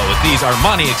style with these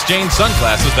Armani Exchange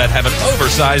sunglasses that have an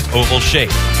oversized oval shape.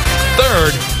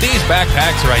 Third, these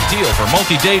backpacks are ideal for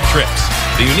multi-day trips.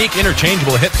 The unique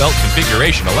interchangeable hip belt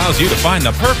configuration allows you to find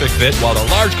the perfect fit, while the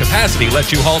large capacity lets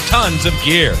you haul tons of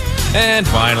gear. And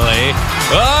finally,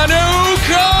 a new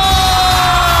car!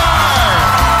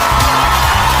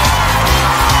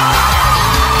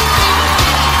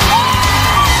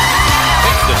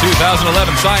 It's the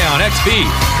 2011 Scion XB.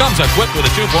 Comes equipped with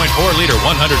a 2.4-liter,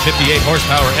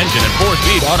 158-horsepower engine and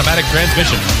 4-speed automatic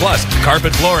transmission. Plus, carpet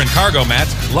floor and cargo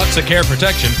mats, Luxacare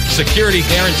protection, security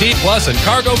guarantee, plus and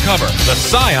cargo cover. The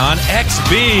Scion XB.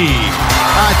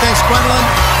 All right, thanks, Gwendolyn.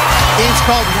 Game's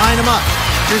called Line 'em Up.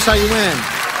 Here's how you win.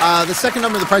 The second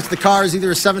number of the price of the car is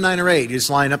either a 7, 9, or 8. You just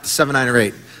line up the 7, 9, or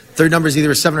 8. Third number is either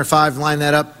a 7 or 5. Line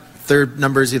that up. Third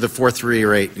number is either 4, 3,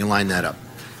 or 8. You line that up.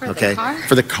 For the car?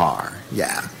 For the car,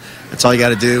 yeah. That's all you got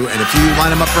to do. And if you line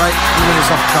them up right, you win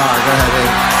yourself a car. Go ahead, Abe.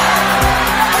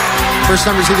 First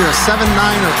number is either a 7,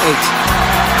 9, or 8.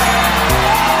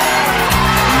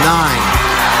 9.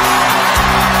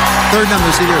 Third number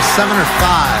is either a 7 or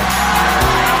 5.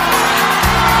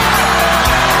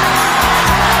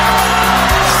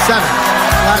 7.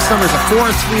 Last number is a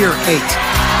 4, 3, or 8.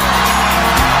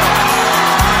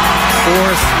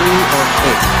 4, 3, or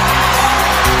 8.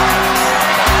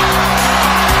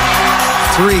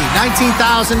 3.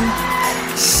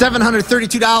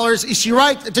 $19,732. Is she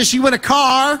right? Does she win a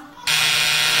car?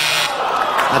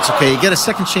 That's okay. You get a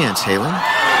second chance, Haley.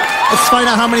 Let's find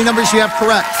out how many numbers you have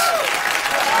correct.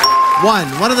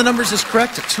 1. One of the numbers is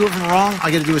correct. 2 of them wrong. All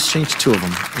you got to do is change 2 of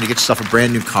them, and you get yourself a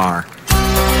brand new car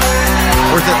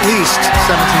worth at least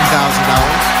 $17,000.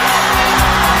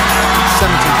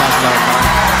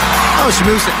 Oh, she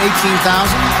moves to 18,000.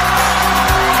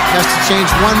 Has to change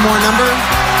one more number.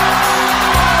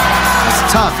 That's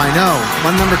tough, I know.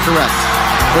 One number correct.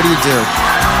 What do you do?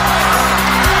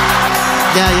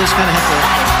 Yeah, you just kind of have to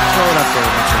throw it up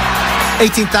there.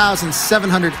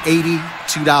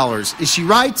 $18,782. Is she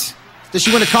right? Does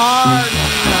she win a car? No.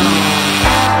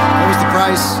 What was the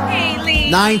price?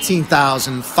 Haley.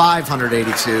 $19,582.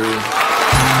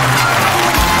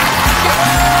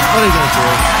 What are you going to do?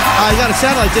 You got a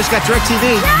satellite dish, got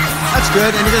DirecTV. Yes! That's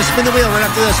good. And you're going to spin the wheel right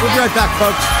after this. We'll be right back,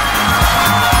 folks.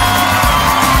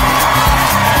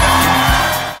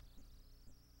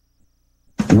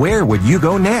 Where would you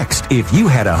go next if you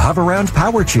had a Hover-Round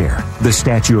power chair? The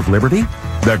Statue of Liberty?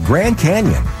 The Grand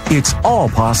Canyon? It's all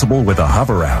possible with a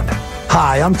Hover-Round.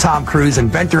 Hi, I'm Tom Cruise,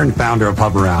 inventor and founder of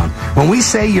Hover-Round. When we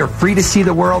say you're free to see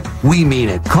the world, we mean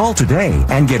it. Call today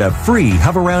and get a free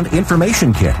Hover-Round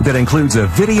information kit that includes a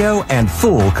video and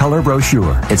full color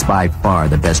brochure. It's by far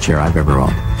the best chair I've ever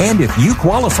owned. And if you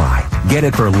qualify, get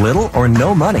it for little or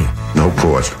no money. No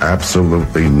cost,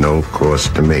 absolutely no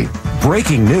cost to me.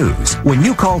 Breaking news. When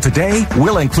you call today,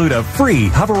 we'll include a free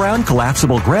Hover-Round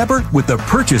collapsible grabber with the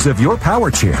purchase of your power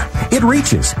chair. It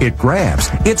reaches, it grabs,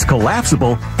 it's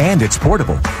collapsible, and it's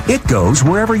portable. It goes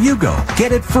wherever you go.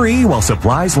 Get it free while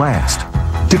supplies last.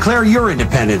 Declare your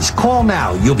independence. Call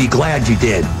now. You'll be glad you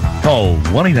did. Call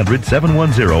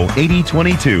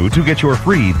 1-800-710-8022 to get your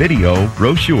free video,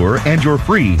 brochure, and your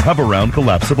free Hover-Round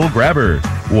collapsible grabber.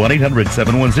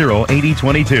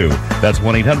 1-800-710-8022. That's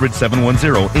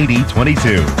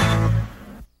 1-800-710-8022.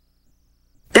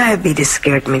 Diabetes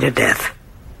scared me to death.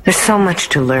 There's so much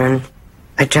to learn.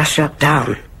 I just shut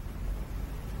down.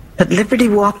 But Liberty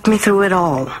walked me through it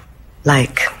all.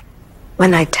 Like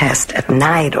when I test at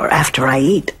night or after I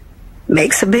eat.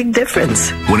 Makes a big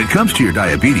difference. When it comes to your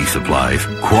diabetes supplies,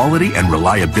 quality and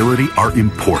reliability are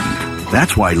important.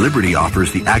 That's why Liberty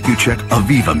offers the Accu-Check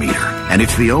Aviva meter. And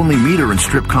it's the only meter and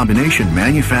strip combination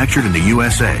manufactured in the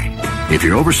USA. If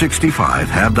you're over 65,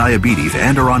 have diabetes,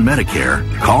 and are on Medicare,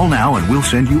 call now and we'll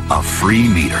send you a free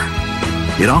meter.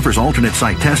 It offers alternate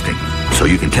site testing, so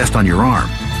you can test on your arm.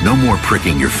 No more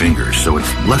pricking your fingers, so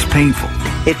it's less painful.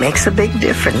 It makes a big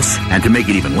difference. And to make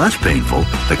it even less painful,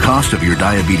 the cost of your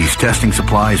diabetes testing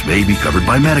supplies may be covered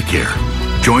by Medicare.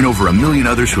 Join over 1 million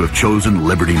others who have chosen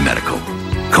Liberty Medical.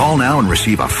 Call now and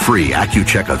receive a free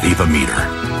Accu-Check Aviva meter.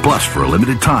 Plus, for a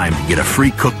limited time, get a free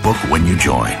cookbook when you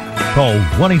join. Call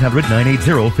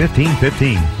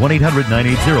 1-800-980-1515.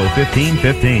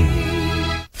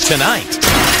 1-800-980-1515. Tonight,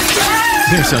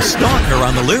 there's a stalker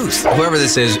on the loose. Whoever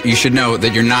this is, you should know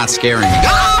that you're not scaring me.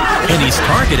 And he's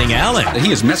targeting Alan.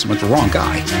 He is messing with the wrong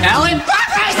guy. Alan?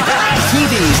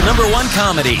 TV's #1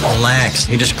 comedy. Relax.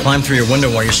 He just climbed through your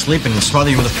window while you're sleeping and smother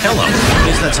you with a pillow. At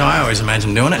least that's how I always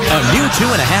imagine doing it. A new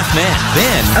 2.5 Men.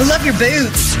 Then I love your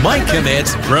boots. Mike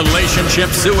commits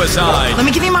relationship suicide. Let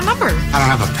me give you my number. I don't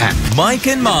have a pen. Mike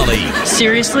and Molly.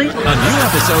 Seriously? A new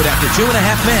episode after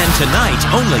 2.5 Men tonight,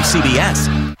 only CBS.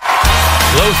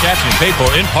 Closed caption paid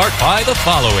for in part by the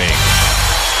following.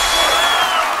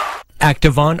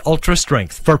 Activon Ultra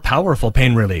Strength for powerful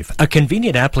pain relief. A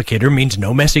convenient applicator means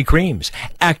no messy creams.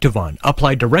 Activon,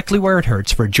 applied directly where it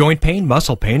hurts for joint pain,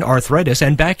 muscle pain, arthritis,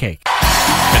 and backache.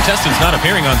 Contestants not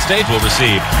appearing on stage will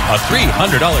receive a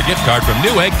 $300 gift card from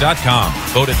Newegg.com.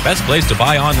 Voted best place to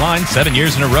buy online 7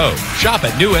 years in a row. Shop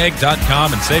at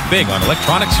Newegg.com and save big on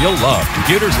electronics you'll love.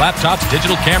 Computers, laptops,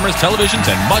 digital cameras,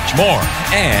 televisions, and much more.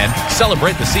 And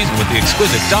celebrate the season with the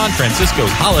exquisite Don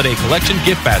Francisco's Holiday Collection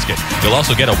gift basket. You'll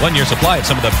also get a 1-year supply of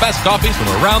some of the best coffees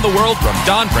from around the world from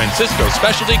Don Francisco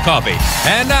Specialty Coffee.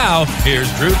 And now,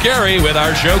 here's Drew Carey with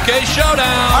our Showcase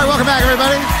Showdown. All right, welcome back,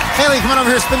 everybody. Haley, come on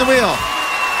over here, spin the wheel.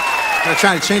 Gonna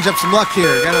try to change up some luck here.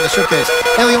 Got on the showcase.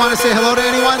 Haley, you want to say hello to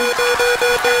anyone? Want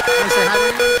to say hi to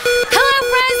anyone? Hello,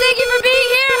 friends. Thank you for being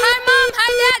here. Hi, Mom. Hi,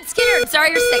 Dad. Skinner. Sorry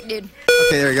you're sick, dude.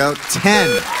 Okay, there you go. 10.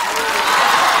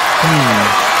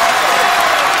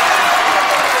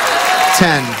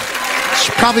 10. She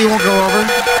probably won't go over.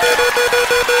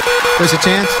 There's a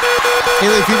chance.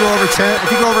 Haley, if you go over 10,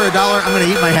 if you go over $1, I'm gonna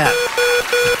eat my hat.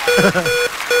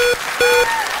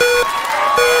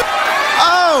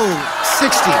 Oh,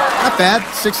 60. Not bad.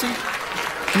 60.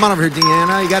 Come on over here,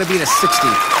 Deanna. You got to beat a 60.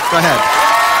 Go ahead.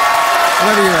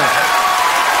 Whenever you're ready.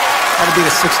 Got to beat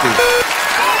a 60.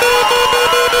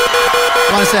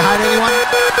 Want to say hi to anyone?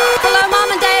 Hello,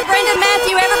 Mom and Dad, Brendan,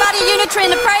 Matthew, everybody, Unitary,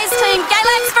 and the praise team.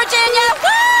 Galax, Virginia.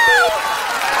 Woo!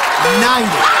 90.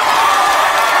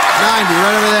 90,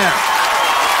 right over there.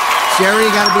 Jerry,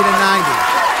 you got to beat a 90.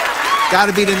 Got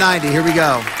to beat a 90. Here we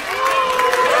go.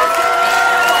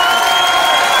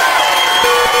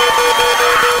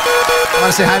 Want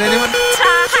to say hi to anyone?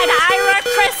 Hi to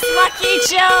Lucky,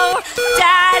 Joe,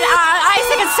 Dad,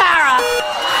 Isaac, and Sarah.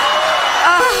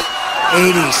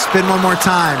 80. Spin one more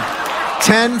time.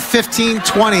 10, 15,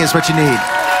 20 is what you need.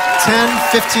 10,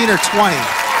 15, or 20.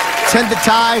 10 to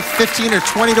tie, 15 or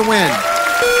 20 to win.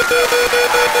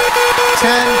 10,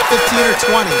 15, or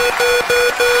 20.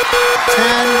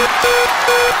 10,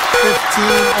 15,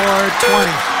 or 20.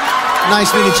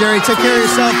 Nice meeting you, Jerry. Take care of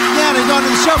yourself. Yeah, they're going to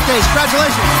the showcase.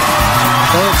 Congratulations.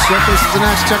 Those showcases are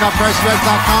next. Check out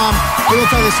PriceRed.com. We will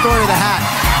tell you the story of the hat.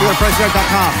 Go to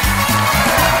PriceRed.com.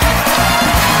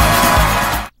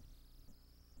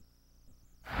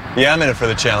 Yeah, I'm in it for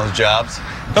the challenge jobs.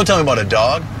 Don't tell me about a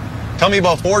dog. Tell me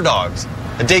about 4 dogs,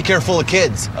 a daycare full of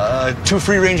kids, 2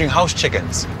 free-ranging house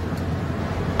chickens.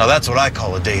 Now that's what I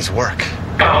call a day's work.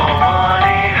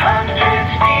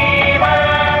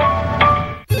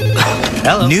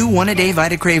 Hello. New One-A-Day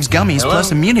VitaCraves Gummies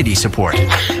plus immunity support.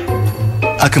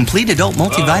 A complete adult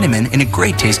multivitamin in a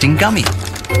great-tasting gummy.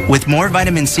 With more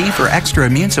vitamin C for extra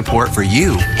immune support for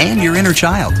you and your inner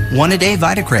child. One-A-Day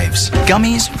VitaCraves.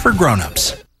 Gummies for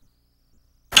grown-ups.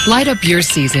 Light up your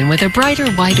season with a brighter,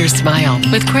 whiter smile.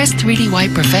 With Crest 3D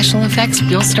White Professional Effects,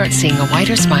 you'll start seeing a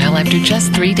whiter smile after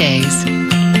just 3 days.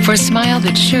 For a smile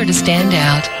that's sure to stand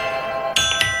out.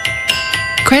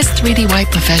 Crest 3D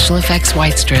White Professional Effects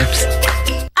White Strips.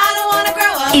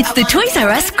 It's the Toys R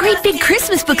Us Great Big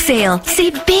Christmas Book Sale.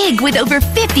 Save big with over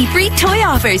 50 free toy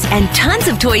offers and tons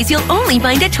of toys you'll only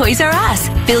find at Toys R Us.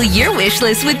 Fill your wish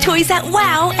list with toys that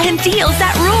wow and deals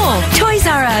that rule. Toys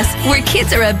R Us, where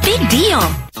kids are a big deal.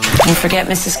 Don't forget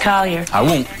Mrs. Collier. I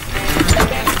won't.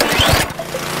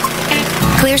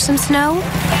 Clear some snow?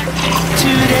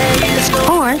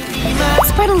 Or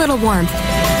spread a little warmth.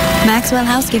 Maxwell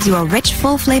House gives you a rich,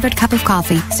 full-flavored cup of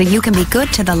coffee so you can be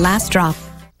good to the last drop.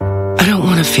 I don't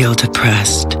want to feel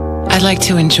depressed. I'd like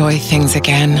to enjoy things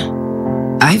again.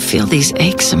 I feel these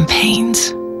aches and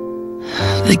pains.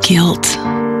 The guilt.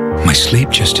 My sleep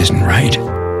just isn't right.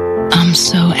 I'm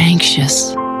so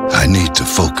anxious. I need to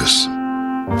focus.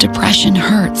 Depression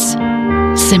hurts.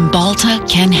 Cymbalta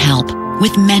can help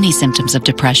with many symptoms of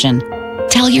depression.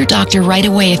 Tell your doctor right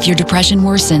away if your depression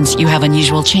worsens, you have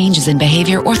unusual changes in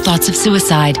behavior, or thoughts of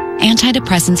suicide.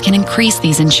 Antidepressants can increase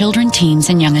these in children, teens,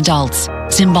 and young adults.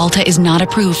 Cymbalta is not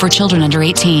approved for children under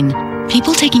 18.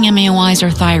 People taking MAOIs or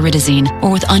thyroidazine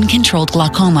or with uncontrolled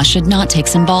glaucoma should not take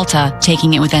Cymbalta.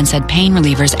 Taking it with NSAID pain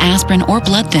relievers, aspirin, or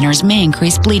blood thinners may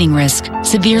increase bleeding risk.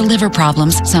 Severe liver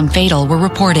problems, some fatal, were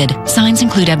reported. Signs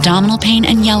include abdominal pain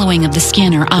and yellowing of the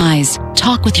skin or eyes.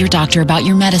 Talk with your doctor about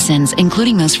your medicines,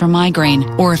 including those for migraine,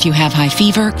 or if you have high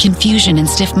fever, confusion, and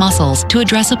stiff muscles, to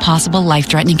address a possible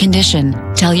life-threatening condition.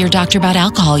 Tell your doctor about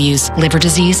alcohol use, liver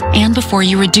disease, and before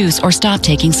you reduce or stop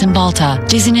taking Cymbalta.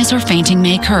 Dizziness or fainting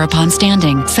may occur upon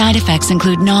standing. Side effects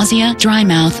include nausea, dry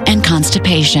mouth, and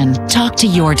constipation. Talk to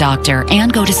your doctor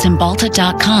and go to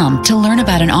Cymbalta.com to learn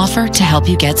about an offer to help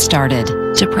you get started.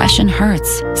 Depression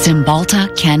hurts.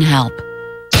 Cymbalta can help.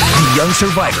 The young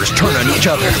survivors turn on each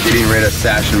other. Getting rid of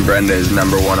Sash and Brenda is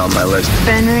 #1 on my list.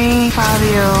 Henry,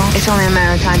 Fabio, it's only a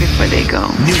matter of time before they go.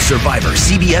 New Survivor,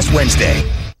 CBS Wednesday.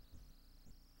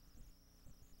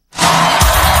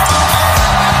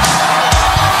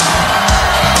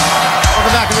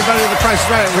 Welcome back, everybody, to The Price is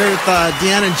Right. We're here with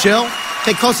Deanna and Jill.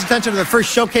 Pay close attention to the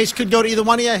first showcase. Could go to either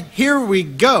one of you. Here we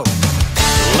go.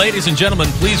 Ladies and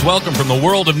gentlemen, please welcome from the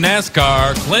world of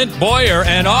NASCAR, Clint Boyer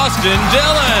and Austin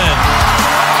Dillon.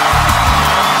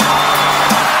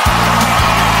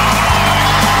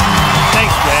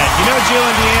 Thanks, Brad. You know, Jill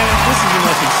and Deanna, this is the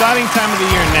most exciting time of the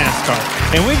year in NASCAR.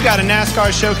 And we've got a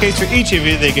NASCAR showcase for each of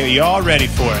you that get you all ready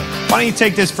for it. Why don't you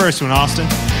take this first one, Austin?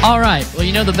 All right. Well,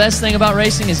 you know, the best thing about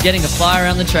racing is getting to fly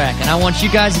around the track, and I want you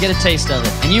guys to get a taste of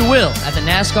it. And you will at the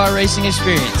NASCAR Racing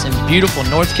Experience in beautiful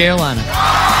North Carolina.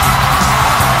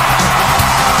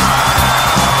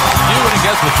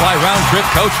 Guests will fly round-trip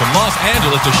coach from Los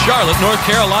Angeles to Charlotte, North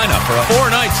Carolina for a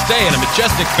 4-night stay in a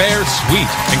Majestic Fair suite,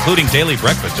 including daily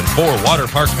breakfast and 4 water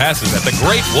park passes at the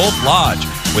Great Wolf Lodge.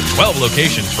 With 12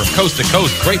 locations from coast to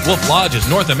coast, Great Wolf Lodge is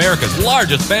North America's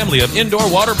largest family of indoor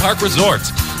water park resorts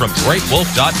from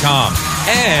GreatWolf.com.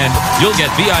 And you'll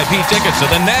get VIP tickets to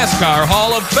the NASCAR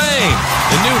Hall of Fame.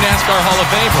 The new NASCAR Hall of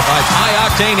Fame provides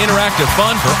high-octane interactive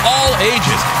fun for all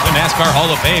ages. The NASCAR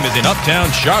Hall of Fame is in Uptown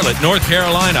Charlotte, North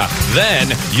Carolina. Then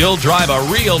you'll drive a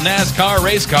real NASCAR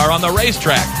race car on the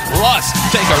racetrack. Plus,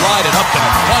 take a ride at up to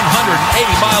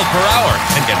 180 miles per hour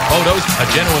and get photos, a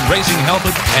genuine racing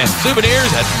helmet, and souvenirs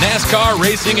at NASCAR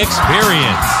Racing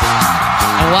Experience.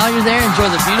 And while you're there, enjoy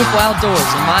the beautiful outdoors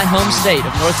in my home state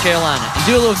of North Carolina and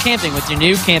do a little camping with your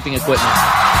new camping equipment.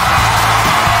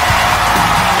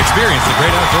 Experience the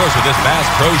great outdoors with this Bass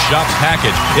Pro Shops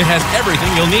package. It has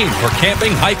everything you'll need for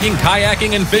camping, hiking,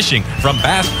 kayaking, and fishing from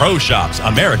Bass Pro Shops,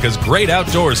 America's great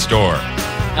outdoors store.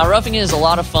 Now, roughing it is a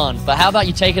lot of fun, but how about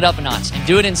you take it up a notch and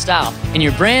do it in style in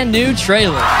your brand new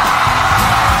trailer?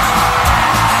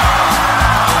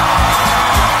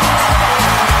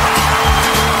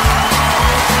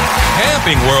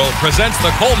 Camping World presents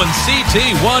the Coleman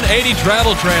CT180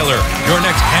 travel trailer. Your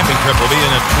next camping trip will be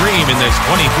in a dream in this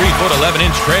 23-foot,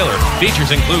 11-inch trailer. Features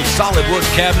include solid wood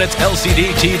cabinets,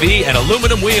 LCD TV, and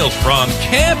aluminum wheels from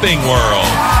Camping World.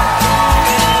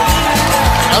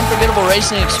 Unforgettable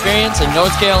racing experience in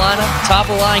North Carolina,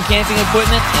 top-of-the-line camping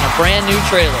equipment, and a brand new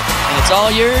trailer. And it's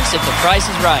all yours if the price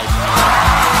is right.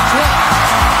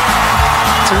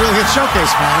 It's a real hit showcase,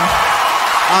 man.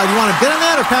 Do you want to bid on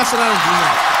that or pass it out to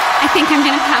Deanna? I think I'm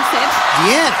going to pass it.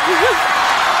 Deanna?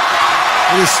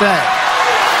 What do you say?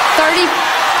 $35,000.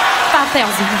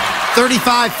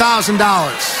 $35,000.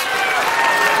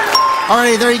 All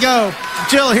right, there you go.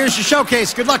 Jill, here's your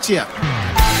showcase. Good luck to you.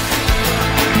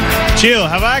 Jill,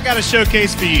 have I got a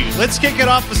showcase for you? Let's kick it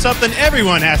off with something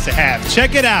everyone has to have.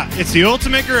 Check it out. It's the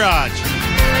Ultimate Garage.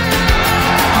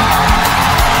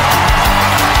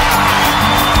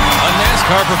 A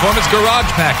NASCAR Performance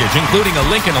Garage Package, including a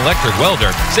Lincoln Electric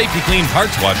welder, Safety Clean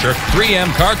parts washer,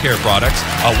 3M car care products,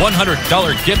 a $100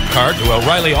 gift card to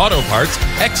O'Reilly Auto Parts,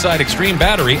 Excite Extreme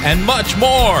Battery, and much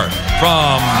more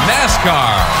from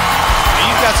NASCAR.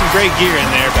 You've got some great gear in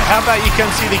there, but how about you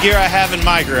come see the gear I have in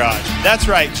my garage? That's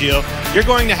right, Jill. You're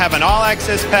going to have an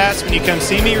all-access pass when you come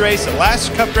see me race the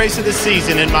last Cup race of the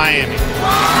season in Miami.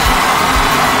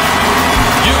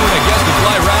 You and a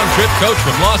guest-to-fly round-trip coach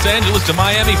from Los Angeles to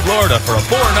Miami, Florida for a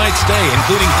 4-night stay,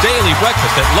 including daily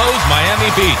breakfast at Lowe's Miami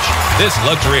Beach. This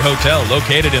luxury hotel,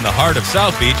 located in the heart of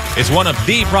South Beach, is one of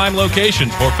the prime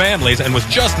locations for families and was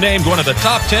just named one of the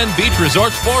top 10 beach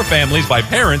resorts for families by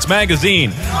Parents Magazine.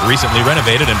 Recently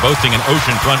renovated and boasting an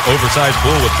oceanfront oversized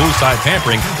pool with poolside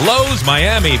pampering, Lowe's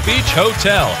Miami Beach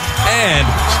Hotel. And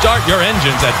start your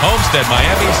engines at Homestead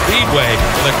Miami Speedway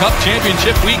for the Cup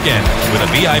Championship weekend. With a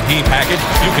VIP package,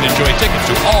 you can enjoy tickets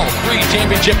to all 3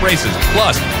 championship races,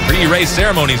 plus pre-race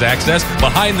ceremonies access,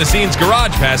 behind-the-scenes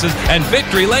garage passes, and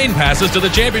victory lane passes to the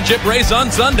championship race on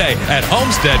Sunday at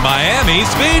Homestead Miami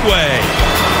Speedway.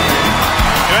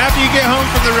 Now, after you get home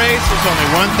from the race, there's only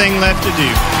one thing left to do.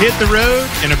 Hit the road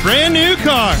in a brand new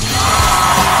car.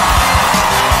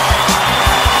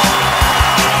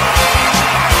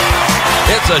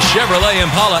 It's a Chevrolet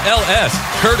Impala LS,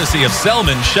 courtesy of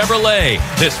Selman Chevrolet.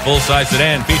 This full-size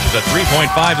sedan features a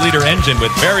 3.5-liter engine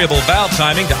with variable valve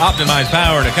timing to optimize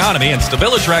power and economy and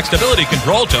StabiliTrak stability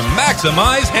control to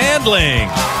maximize handling.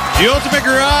 The Ultimate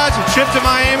Garage, a trip to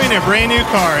Miami in a brand new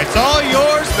car. It's all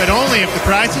yours, but only if the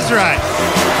price is right.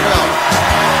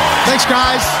 Thanks,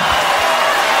 guys.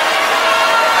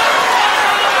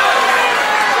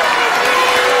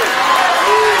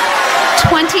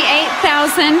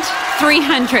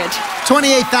 $28,300.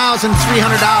 $28,300.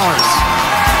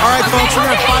 All right, folks, we're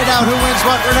going to find out who wins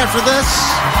what right after this.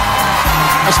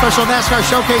 Our special NASCAR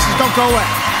showcases. Don't go away.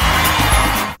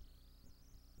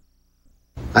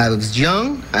 I was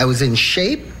young, I was in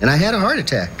shape, and I had a heart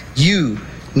attack. You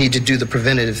need to do the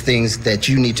preventative things that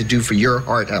you need to do for your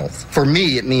heart health. For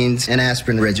me, it means an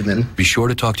aspirin regimen. Be sure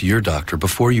to talk to your doctor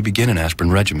before you begin an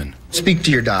aspirin regimen. Speak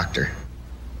to your doctor.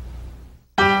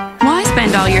 Why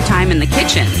spend all your time in the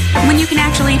kitchen when you can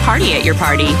actually party at your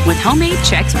party with homemade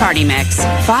Chex Party Mix?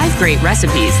 5 great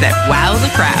recipes that wow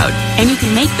the crowd, and you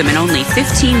can make them in only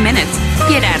 15 minutes.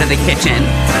 Get out of the kitchen.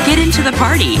 Get into the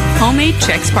party. Homemade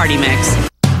Chex Party Mix.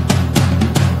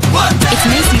 It's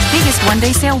Macy's biggest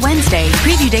one-day sale Wednesday,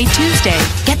 preview day Tuesday.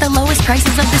 Get the lowest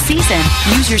prices of the season.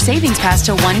 Use your savings pass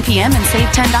till 1 p.m. and save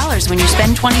 $10 when you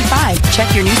spend $25.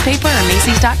 Check your newspaper or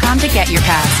Macy's.com to get your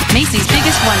pass. Macy's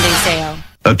biggest one-day sale.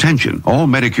 Attention, all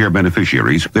Medicare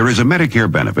beneficiaries. There is a Medicare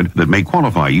benefit that may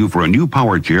qualify you for a new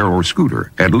power chair or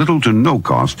scooter at little to no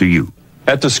cost to you.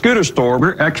 At the Scooter Store,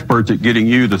 we're experts at getting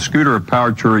you the scooter or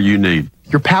power chair you need.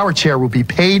 Your power chair will be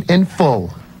paid in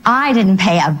full. I didn't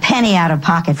pay a penny out of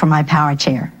pocket for my power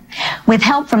chair. With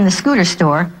help from the Scooter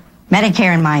Store,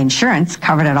 Medicare and my insurance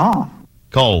covered it all.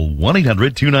 Call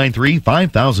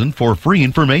 1-800-293-5000 for free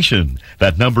information.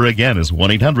 That number again is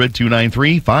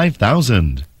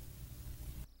 1-800-293-5000.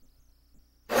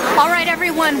 All right,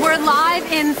 everyone, we're live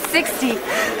in 60.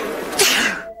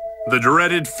 The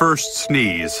dreaded first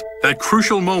sneeze. That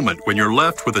crucial moment when you're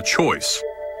left with a choice.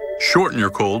 Shorten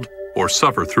your cold or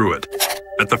suffer through it.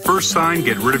 At the first sign,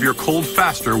 get rid of your cold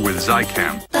faster with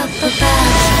Zicam.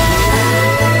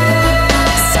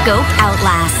 Scope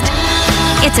Outlast.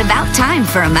 It's about time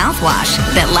for a mouthwash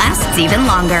that lasts even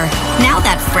longer. Now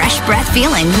that fresh breath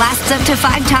feeling lasts up to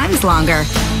 5 times longer.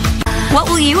 What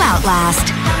will you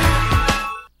outlast?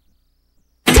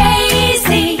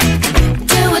 Daisy,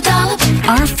 do a dollop.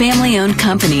 Our family-owned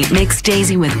company makes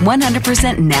Daisy with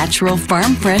 100% natural,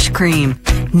 farm fresh cream.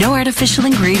 No artificial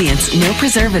ingredients, no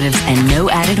preservatives, and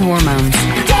no added hormones.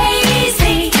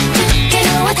 Daisy,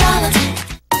 do a dollop.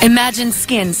 Imagine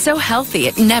skin so healthy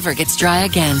it never gets dry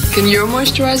again. Can your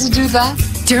moisturizer do that?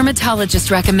 Dermatologist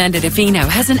recommended Aveeno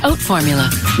has an oat formula,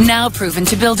 now proven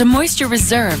to build a moisture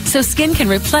reserve so skin can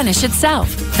replenish itself.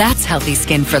 That's healthy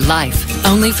skin for life.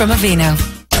 Only from Aveeno.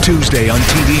 Tuesday on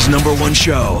TV's #1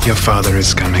 show. Your father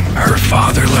is coming. Her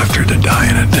father left her to die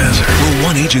in a desert. Will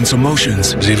one agent's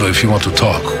emotions, Ziva, if you want to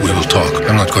talk, we will talk.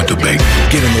 I'm not going to beg.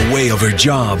 get in the way of her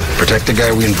job? Protect the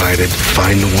guy we invited.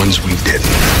 Find the ones we didn't.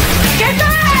 Get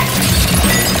back!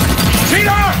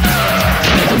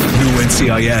 New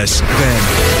NCIS, then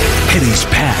Penny's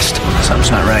past.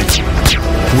 Something's not right.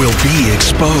 Will be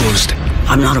exposed.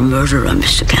 I'm not a murderer,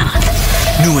 Mr. Cannon.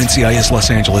 New NCIS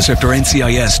Los Angeles after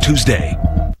NCIS Tuesday.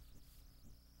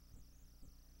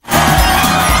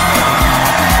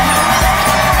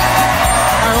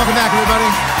 Welcome back, everybody.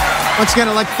 Once again,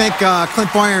 I'd like to thank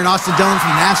Clint Boyer and Austin Dillon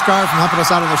from NASCAR for helping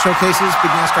us out on the showcases.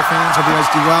 Big NASCAR fans. Hope you guys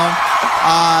do well.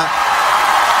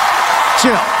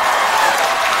 Jill.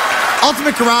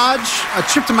 Ultimate Garage, a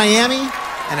trip to Miami,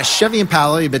 and a Chevy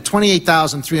Impala. You bid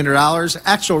 $28,300.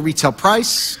 Actual retail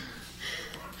price,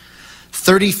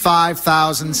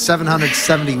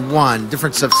 $35,771.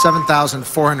 Difference of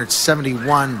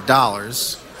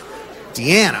 $7,471.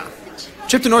 Deanna.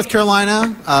 Trip to North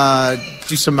Carolina,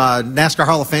 do some NASCAR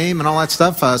Hall of Fame and all that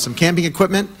stuff, some camping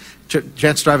equipment,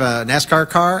 chance to drive a NASCAR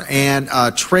car, and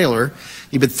a trailer.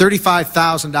 You bid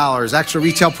 $35,000. Actual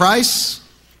retail price,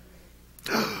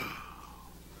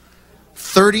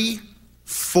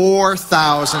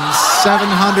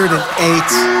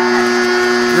 $34,708.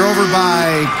 You're over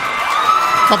by a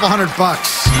couple $100.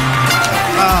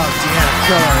 Oh, Deanna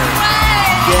Killer.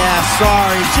 Yeah,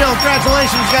 sorry. Jill,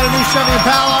 congratulations. Got a new Chevy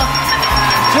Impala.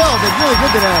 Jill did really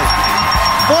good today.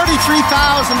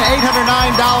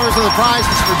 $43,809 of the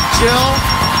prizes for Jill.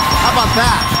 How about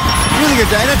that? Really good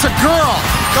day. And it's a girl.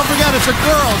 Don't forget, it's a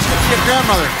girl. It's going to be a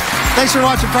grandmother. Thanks for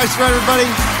watching Price is Right,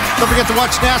 everybody. Don't forget to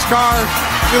watch NASCAR.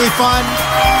 Really fun.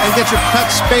 And get your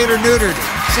pet spayed or neutered.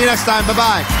 See you next time.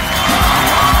 Bye-bye.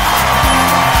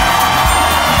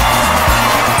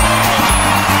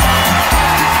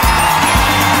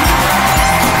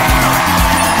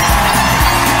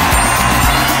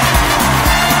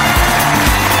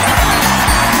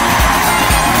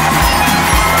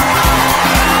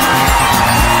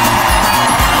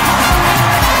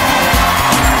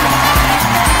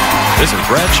 This is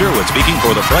Brad Sherwood speaking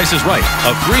for The Price is Right,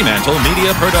 a Fremantle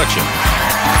Media production.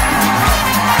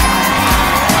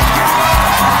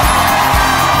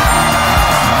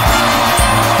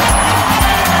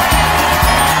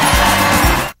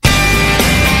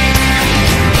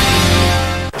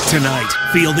 Tonight,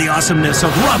 feel the awesomeness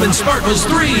of Robin Sparkles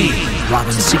 3.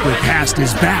 Robin's secret past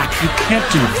is back. You can't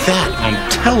do that on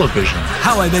television.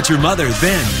 How I Met Your Mother,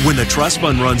 then, when the trust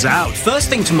fund runs out. First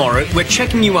thing tomorrow, we're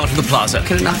checking you out of the plaza.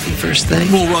 Can it not be first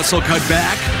thing? Will Russell cut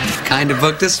back? Kinda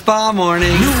booked a spa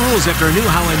morning. New rules after a new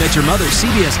How I Met Your Mother,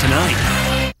 CBS Tonight.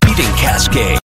 Beating Cascade.